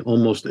and I see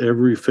almost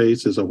every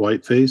face is a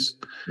white face.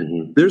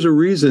 Mm-hmm. There's a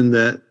reason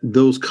that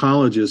those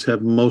colleges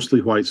have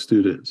mostly white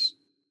students.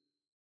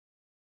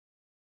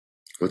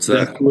 What's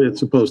that? That's the way it's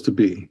supposed to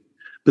be.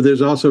 But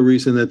there's also a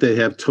reason that they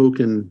have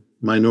token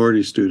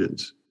minority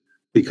students,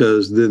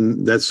 because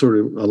then that sort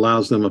of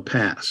allows them a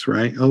pass,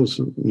 right? Oh,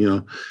 so,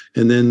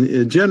 and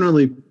then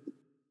generally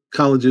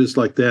colleges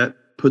like that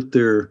put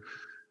their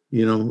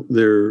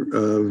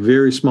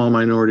very small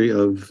minority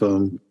of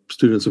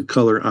students of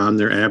color on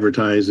their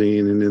advertising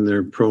and in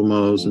their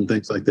promos and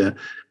things like that.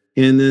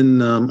 And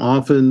then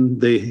often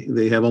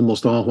they have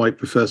almost all white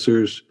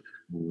professors,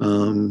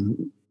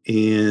 and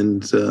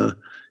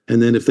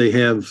then if they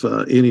have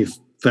any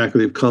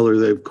faculty of color,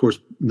 they of course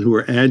who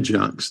are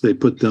adjuncts, they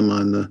put them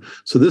on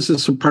so this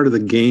is some part of the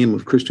game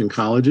of Christian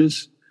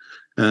colleges,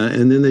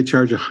 and then they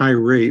charge a high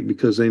rate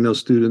because they know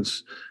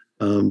students.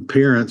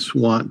 Parents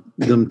want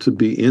them to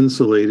be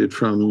insulated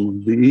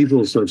from the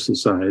evils of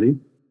society.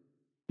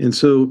 And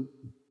so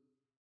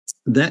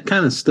that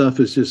kind of stuff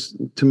is just,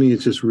 to me,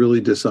 it's just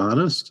really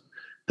dishonest.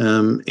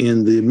 And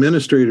the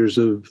administrators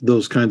of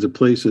those kinds of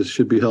places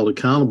should be held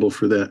accountable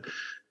for that.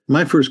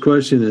 My first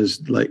question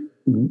is, like,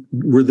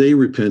 were they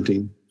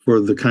repenting for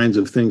the kinds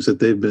of things that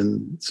they've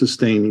been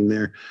sustaining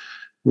there?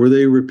 Were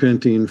they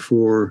repenting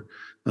for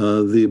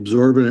the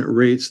exorbitant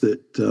rates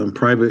that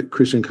private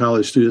Christian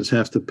college students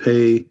have to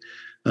pay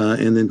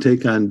and then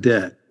take on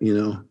debt?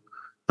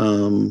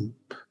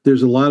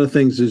 There's a lot of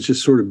things that's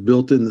just sort of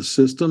built in the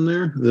system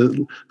there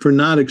for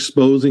not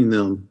exposing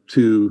them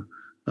to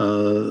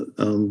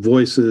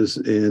voices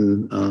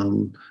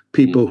and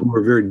people who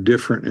are very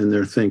different in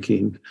their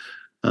thinking.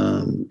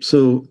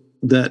 So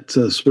that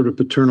sort of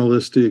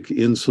paternalistic,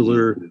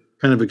 insular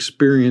kind of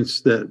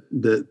experience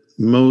that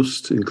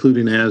most,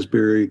 including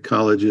Asbury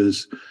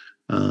colleges,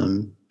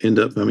 end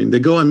up, they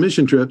go on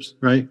mission trips,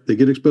 right? They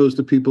get exposed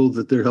to people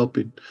that they're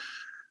helping.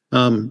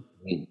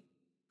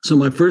 So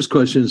my first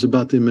question is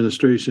about the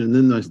administration. And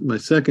then my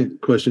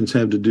second questions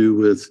have to do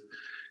with,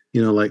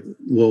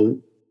 well,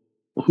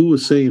 who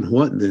was saying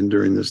what then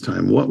during this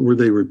time? What were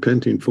they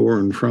repenting for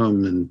and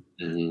from, and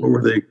what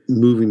were they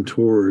moving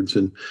towards?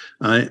 And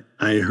I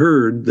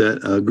heard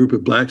that a group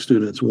of Black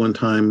students one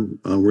time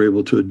were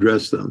able to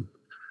address them,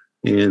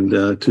 and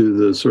to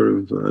the sort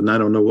of, and I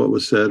don't know what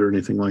was said or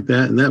anything like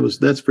that. And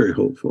that's very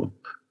hopeful.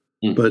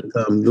 But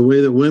the way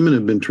that women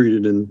have been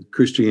treated in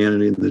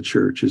Christianity in the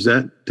church, did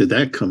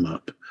that come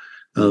up?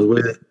 The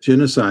way that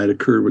genocide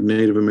occurred with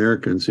Native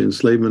Americans, the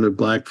enslavement of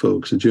Black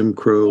folks, the Jim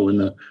Crow, and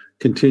the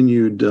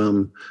continued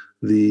the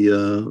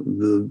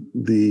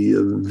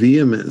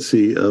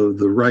vehemency of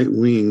the right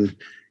wing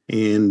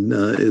and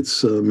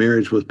its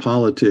marriage with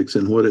politics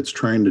and what it's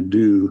trying to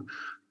do,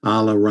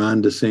 a la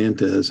Ron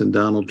DeSantis and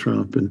Donald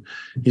Trump. And,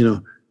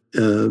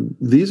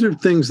 these are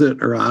things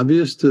that are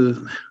obvious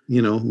to,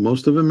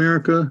 most of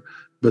America,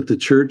 but the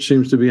church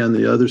seems to be on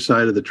the other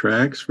side of the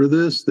tracks for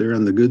this. They're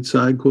on the good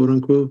side, quote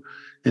unquote.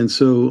 And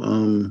so,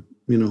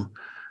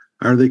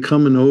 are they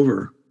coming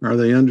over? Are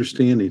they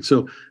understanding?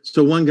 So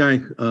one guy,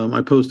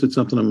 I posted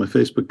something on my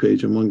Facebook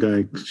page, and one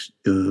guy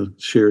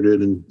shared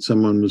it, and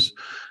someone was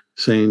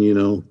saying,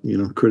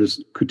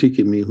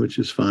 critiquing me, which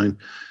is fine.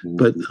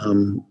 But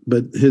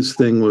his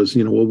thing was,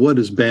 well, what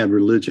is bad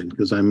religion?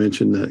 Because I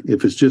mentioned that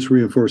if it's just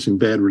reinforcing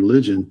bad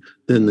religion,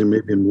 then they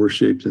may be in worse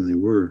shape than they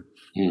were.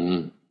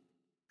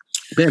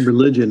 Bad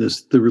religion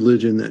is the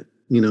religion that,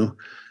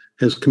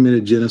 has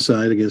committed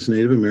genocide against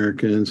Native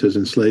Americans, has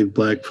enslaved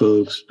Black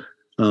folks,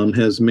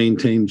 has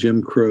maintained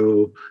Jim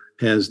Crow,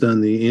 has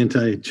done the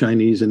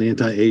anti-Chinese and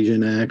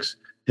anti-Asian acts,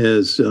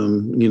 has,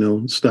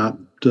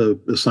 stopped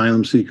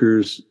asylum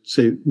seekers,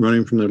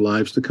 running from their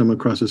lives to come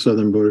across the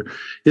southern border.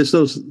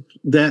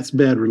 That's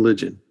bad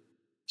religion.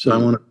 So I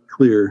want to be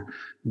clear,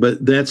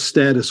 but that's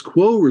status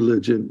quo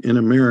religion in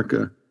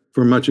America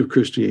for much of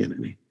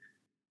Christianity.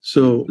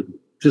 So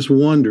just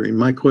wondering,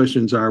 my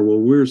questions are, well,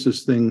 where's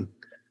this thing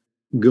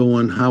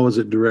going? How is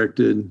it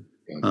directed?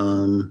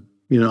 I'm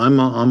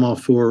all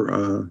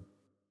for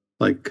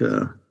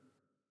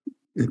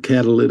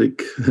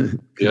catalytic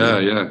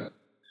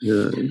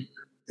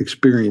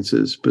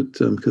experiences, but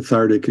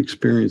cathartic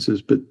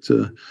experiences. But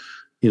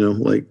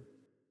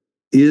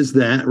is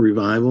that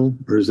revival,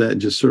 or is that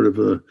just sort of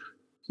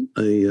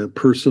a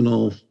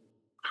personal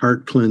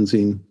heart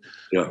cleansing?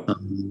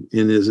 And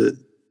is it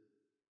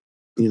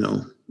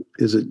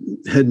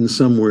heading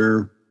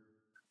somewhere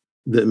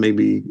that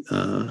maybe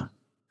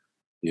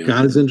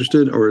God is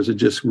interested, or is it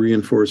just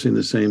reinforcing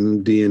the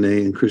same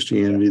DNA in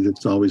Christianity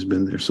that's always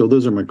been there? So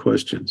those are my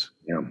questions.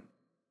 Yeah,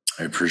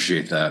 I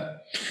appreciate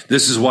that.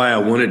 This is why I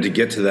wanted to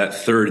get to that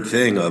third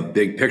thing of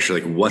big picture,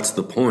 like what's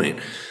the point?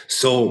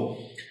 So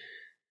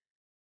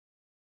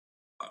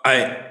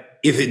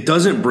if it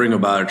doesn't bring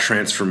about a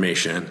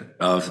transformation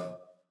of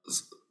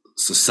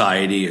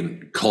society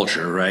and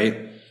culture,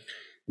 right,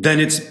 then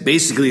it's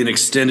basically an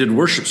extended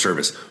worship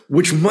service,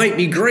 which might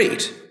be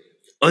great,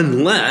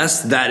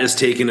 unless that is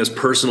taken as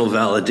personal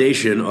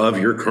validation of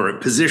your current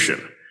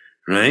position,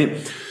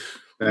 right?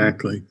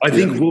 Exactly. I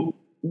think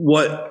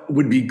what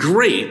would be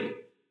great,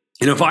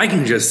 if I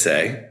can just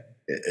say,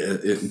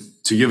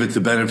 to give it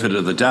the benefit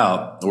of the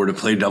doubt, or to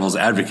play devil's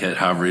advocate,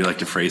 however you like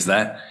to phrase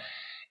that,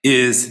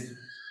 is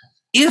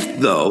If,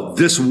 though,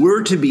 this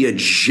were to be a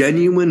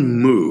genuine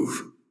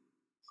move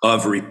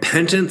of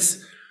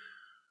repentance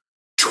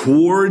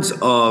towards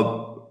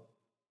a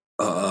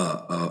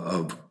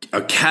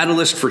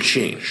catalyst for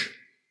change,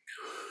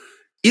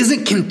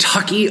 isn't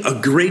Kentucky a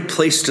great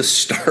place to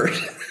start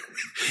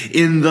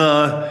in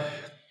the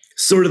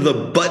sort of the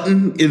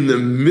button in the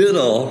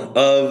middle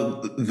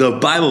of the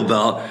Bible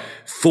Belt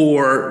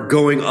for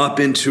going up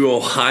into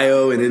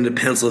Ohio and into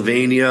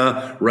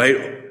Pennsylvania,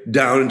 right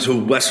down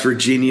into West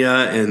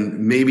Virginia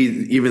and maybe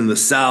even the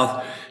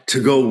South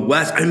to go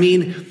west? I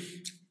mean,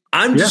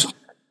 I'm just,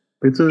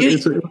 if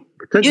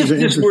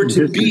this were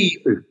to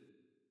be,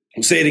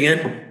 say it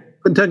again.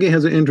 Kentucky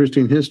has an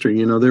interesting history.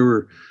 You know,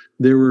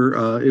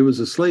 it was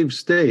a slave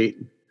state,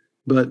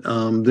 but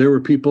there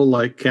were people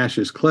like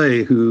Cassius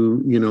Clay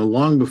who, you know,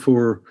 long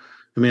before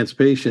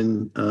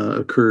emancipation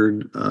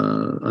occurred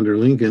under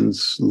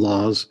Lincoln's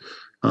laws,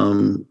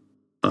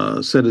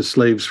 set his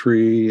slaves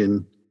free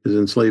and his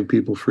enslaved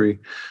people free.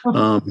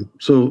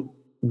 So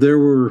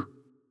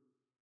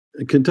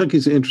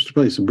Kentucky's an interesting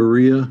place.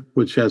 Berea,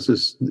 which has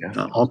this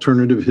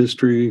alternative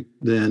history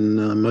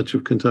than much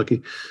of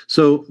Kentucky.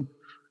 So,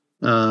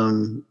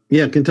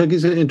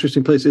 Kentucky's an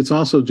interesting place. It's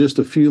also just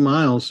a few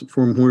miles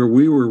from where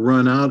we were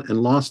run out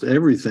and lost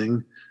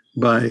everything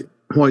by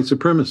white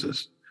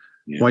supremacists,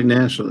 white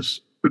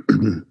nationalists.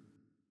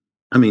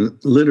 I mean,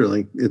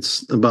 literally, I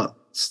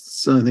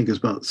think it's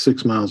about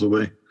 6 miles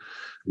away,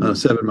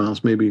 7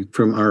 miles maybe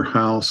from our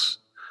house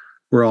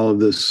where all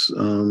of this,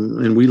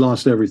 and we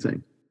lost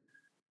everything.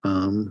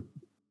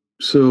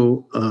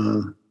 So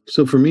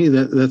for me,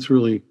 that's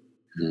really,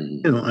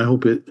 you know, I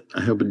hope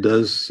it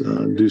does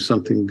do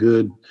something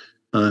good.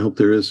 I hope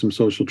there is some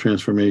social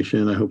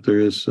transformation. I hope there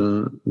is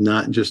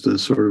not just a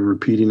sort of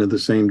repeating of the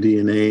same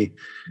DNA.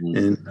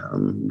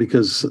 And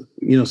because,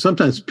 you know,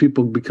 sometimes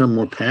people become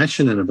more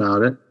passionate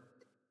about it,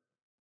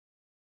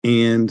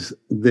 and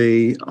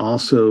they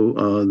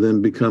also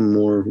then become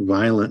more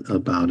violent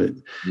about it.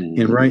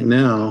 And right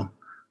now,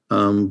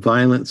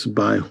 violence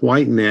by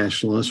white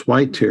nationalists,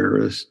 white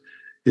terrorists,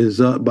 is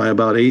up by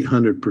about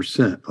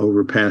 800%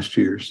 over past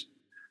years.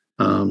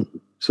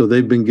 So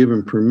they've been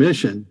given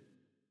permission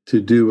to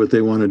do what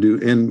they want to do.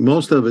 And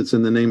most of it's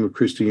in the name of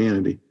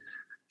Christianity.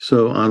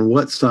 So on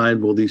what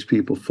side will these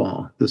people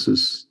fall? This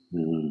is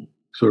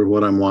sort of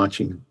what I'm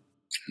watching.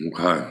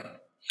 Okay.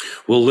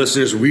 Well,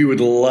 listeners, we would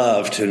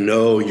love to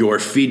know your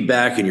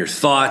feedback and your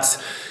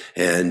thoughts.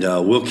 And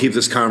we'll keep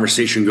this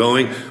conversation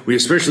going. We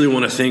especially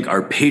want to thank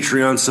our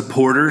Patreon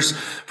supporters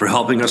for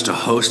helping us to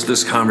host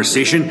this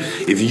conversation.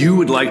 If you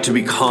would like to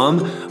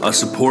become a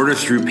supporter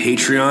through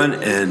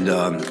Patreon, and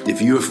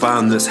if you have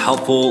found this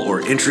helpful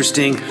or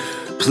interesting,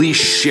 please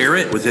share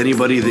it with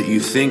anybody that you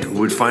think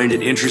would find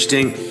it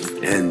interesting.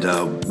 And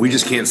we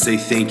just can't say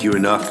thank you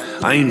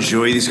enough. I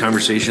enjoy these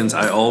conversations.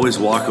 I always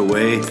walk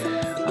away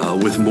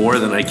with more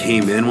than I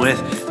came in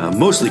with,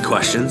 mostly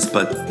questions,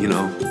 but, you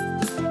know,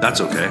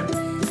 that's okay.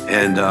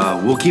 And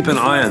we'll keep an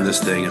eye on this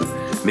thing, and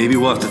maybe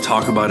we'll have to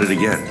talk about it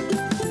again.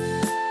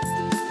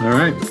 All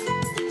right.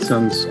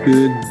 Sounds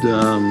good.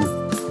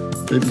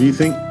 Do you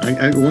think,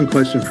 one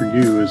question for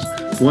you is,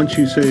 once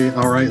you say,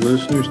 all right,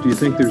 listeners, do you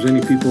think there's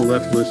any people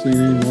left listening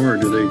anymore, or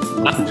do they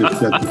want to just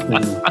shut the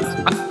channel?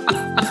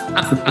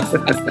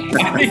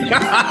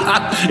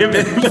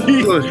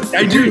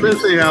 If you're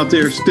missing out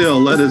there still,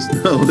 let us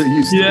know that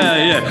you still.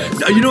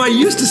 Yeah. You know, I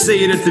used to say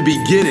it at the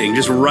beginning,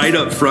 just right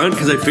up front,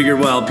 because I figured,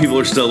 well, people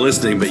are still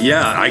listening. But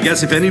yeah, I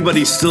guess if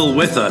anybody's still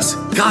with us,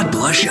 God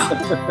bless you.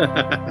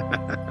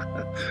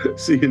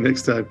 See you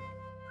next time.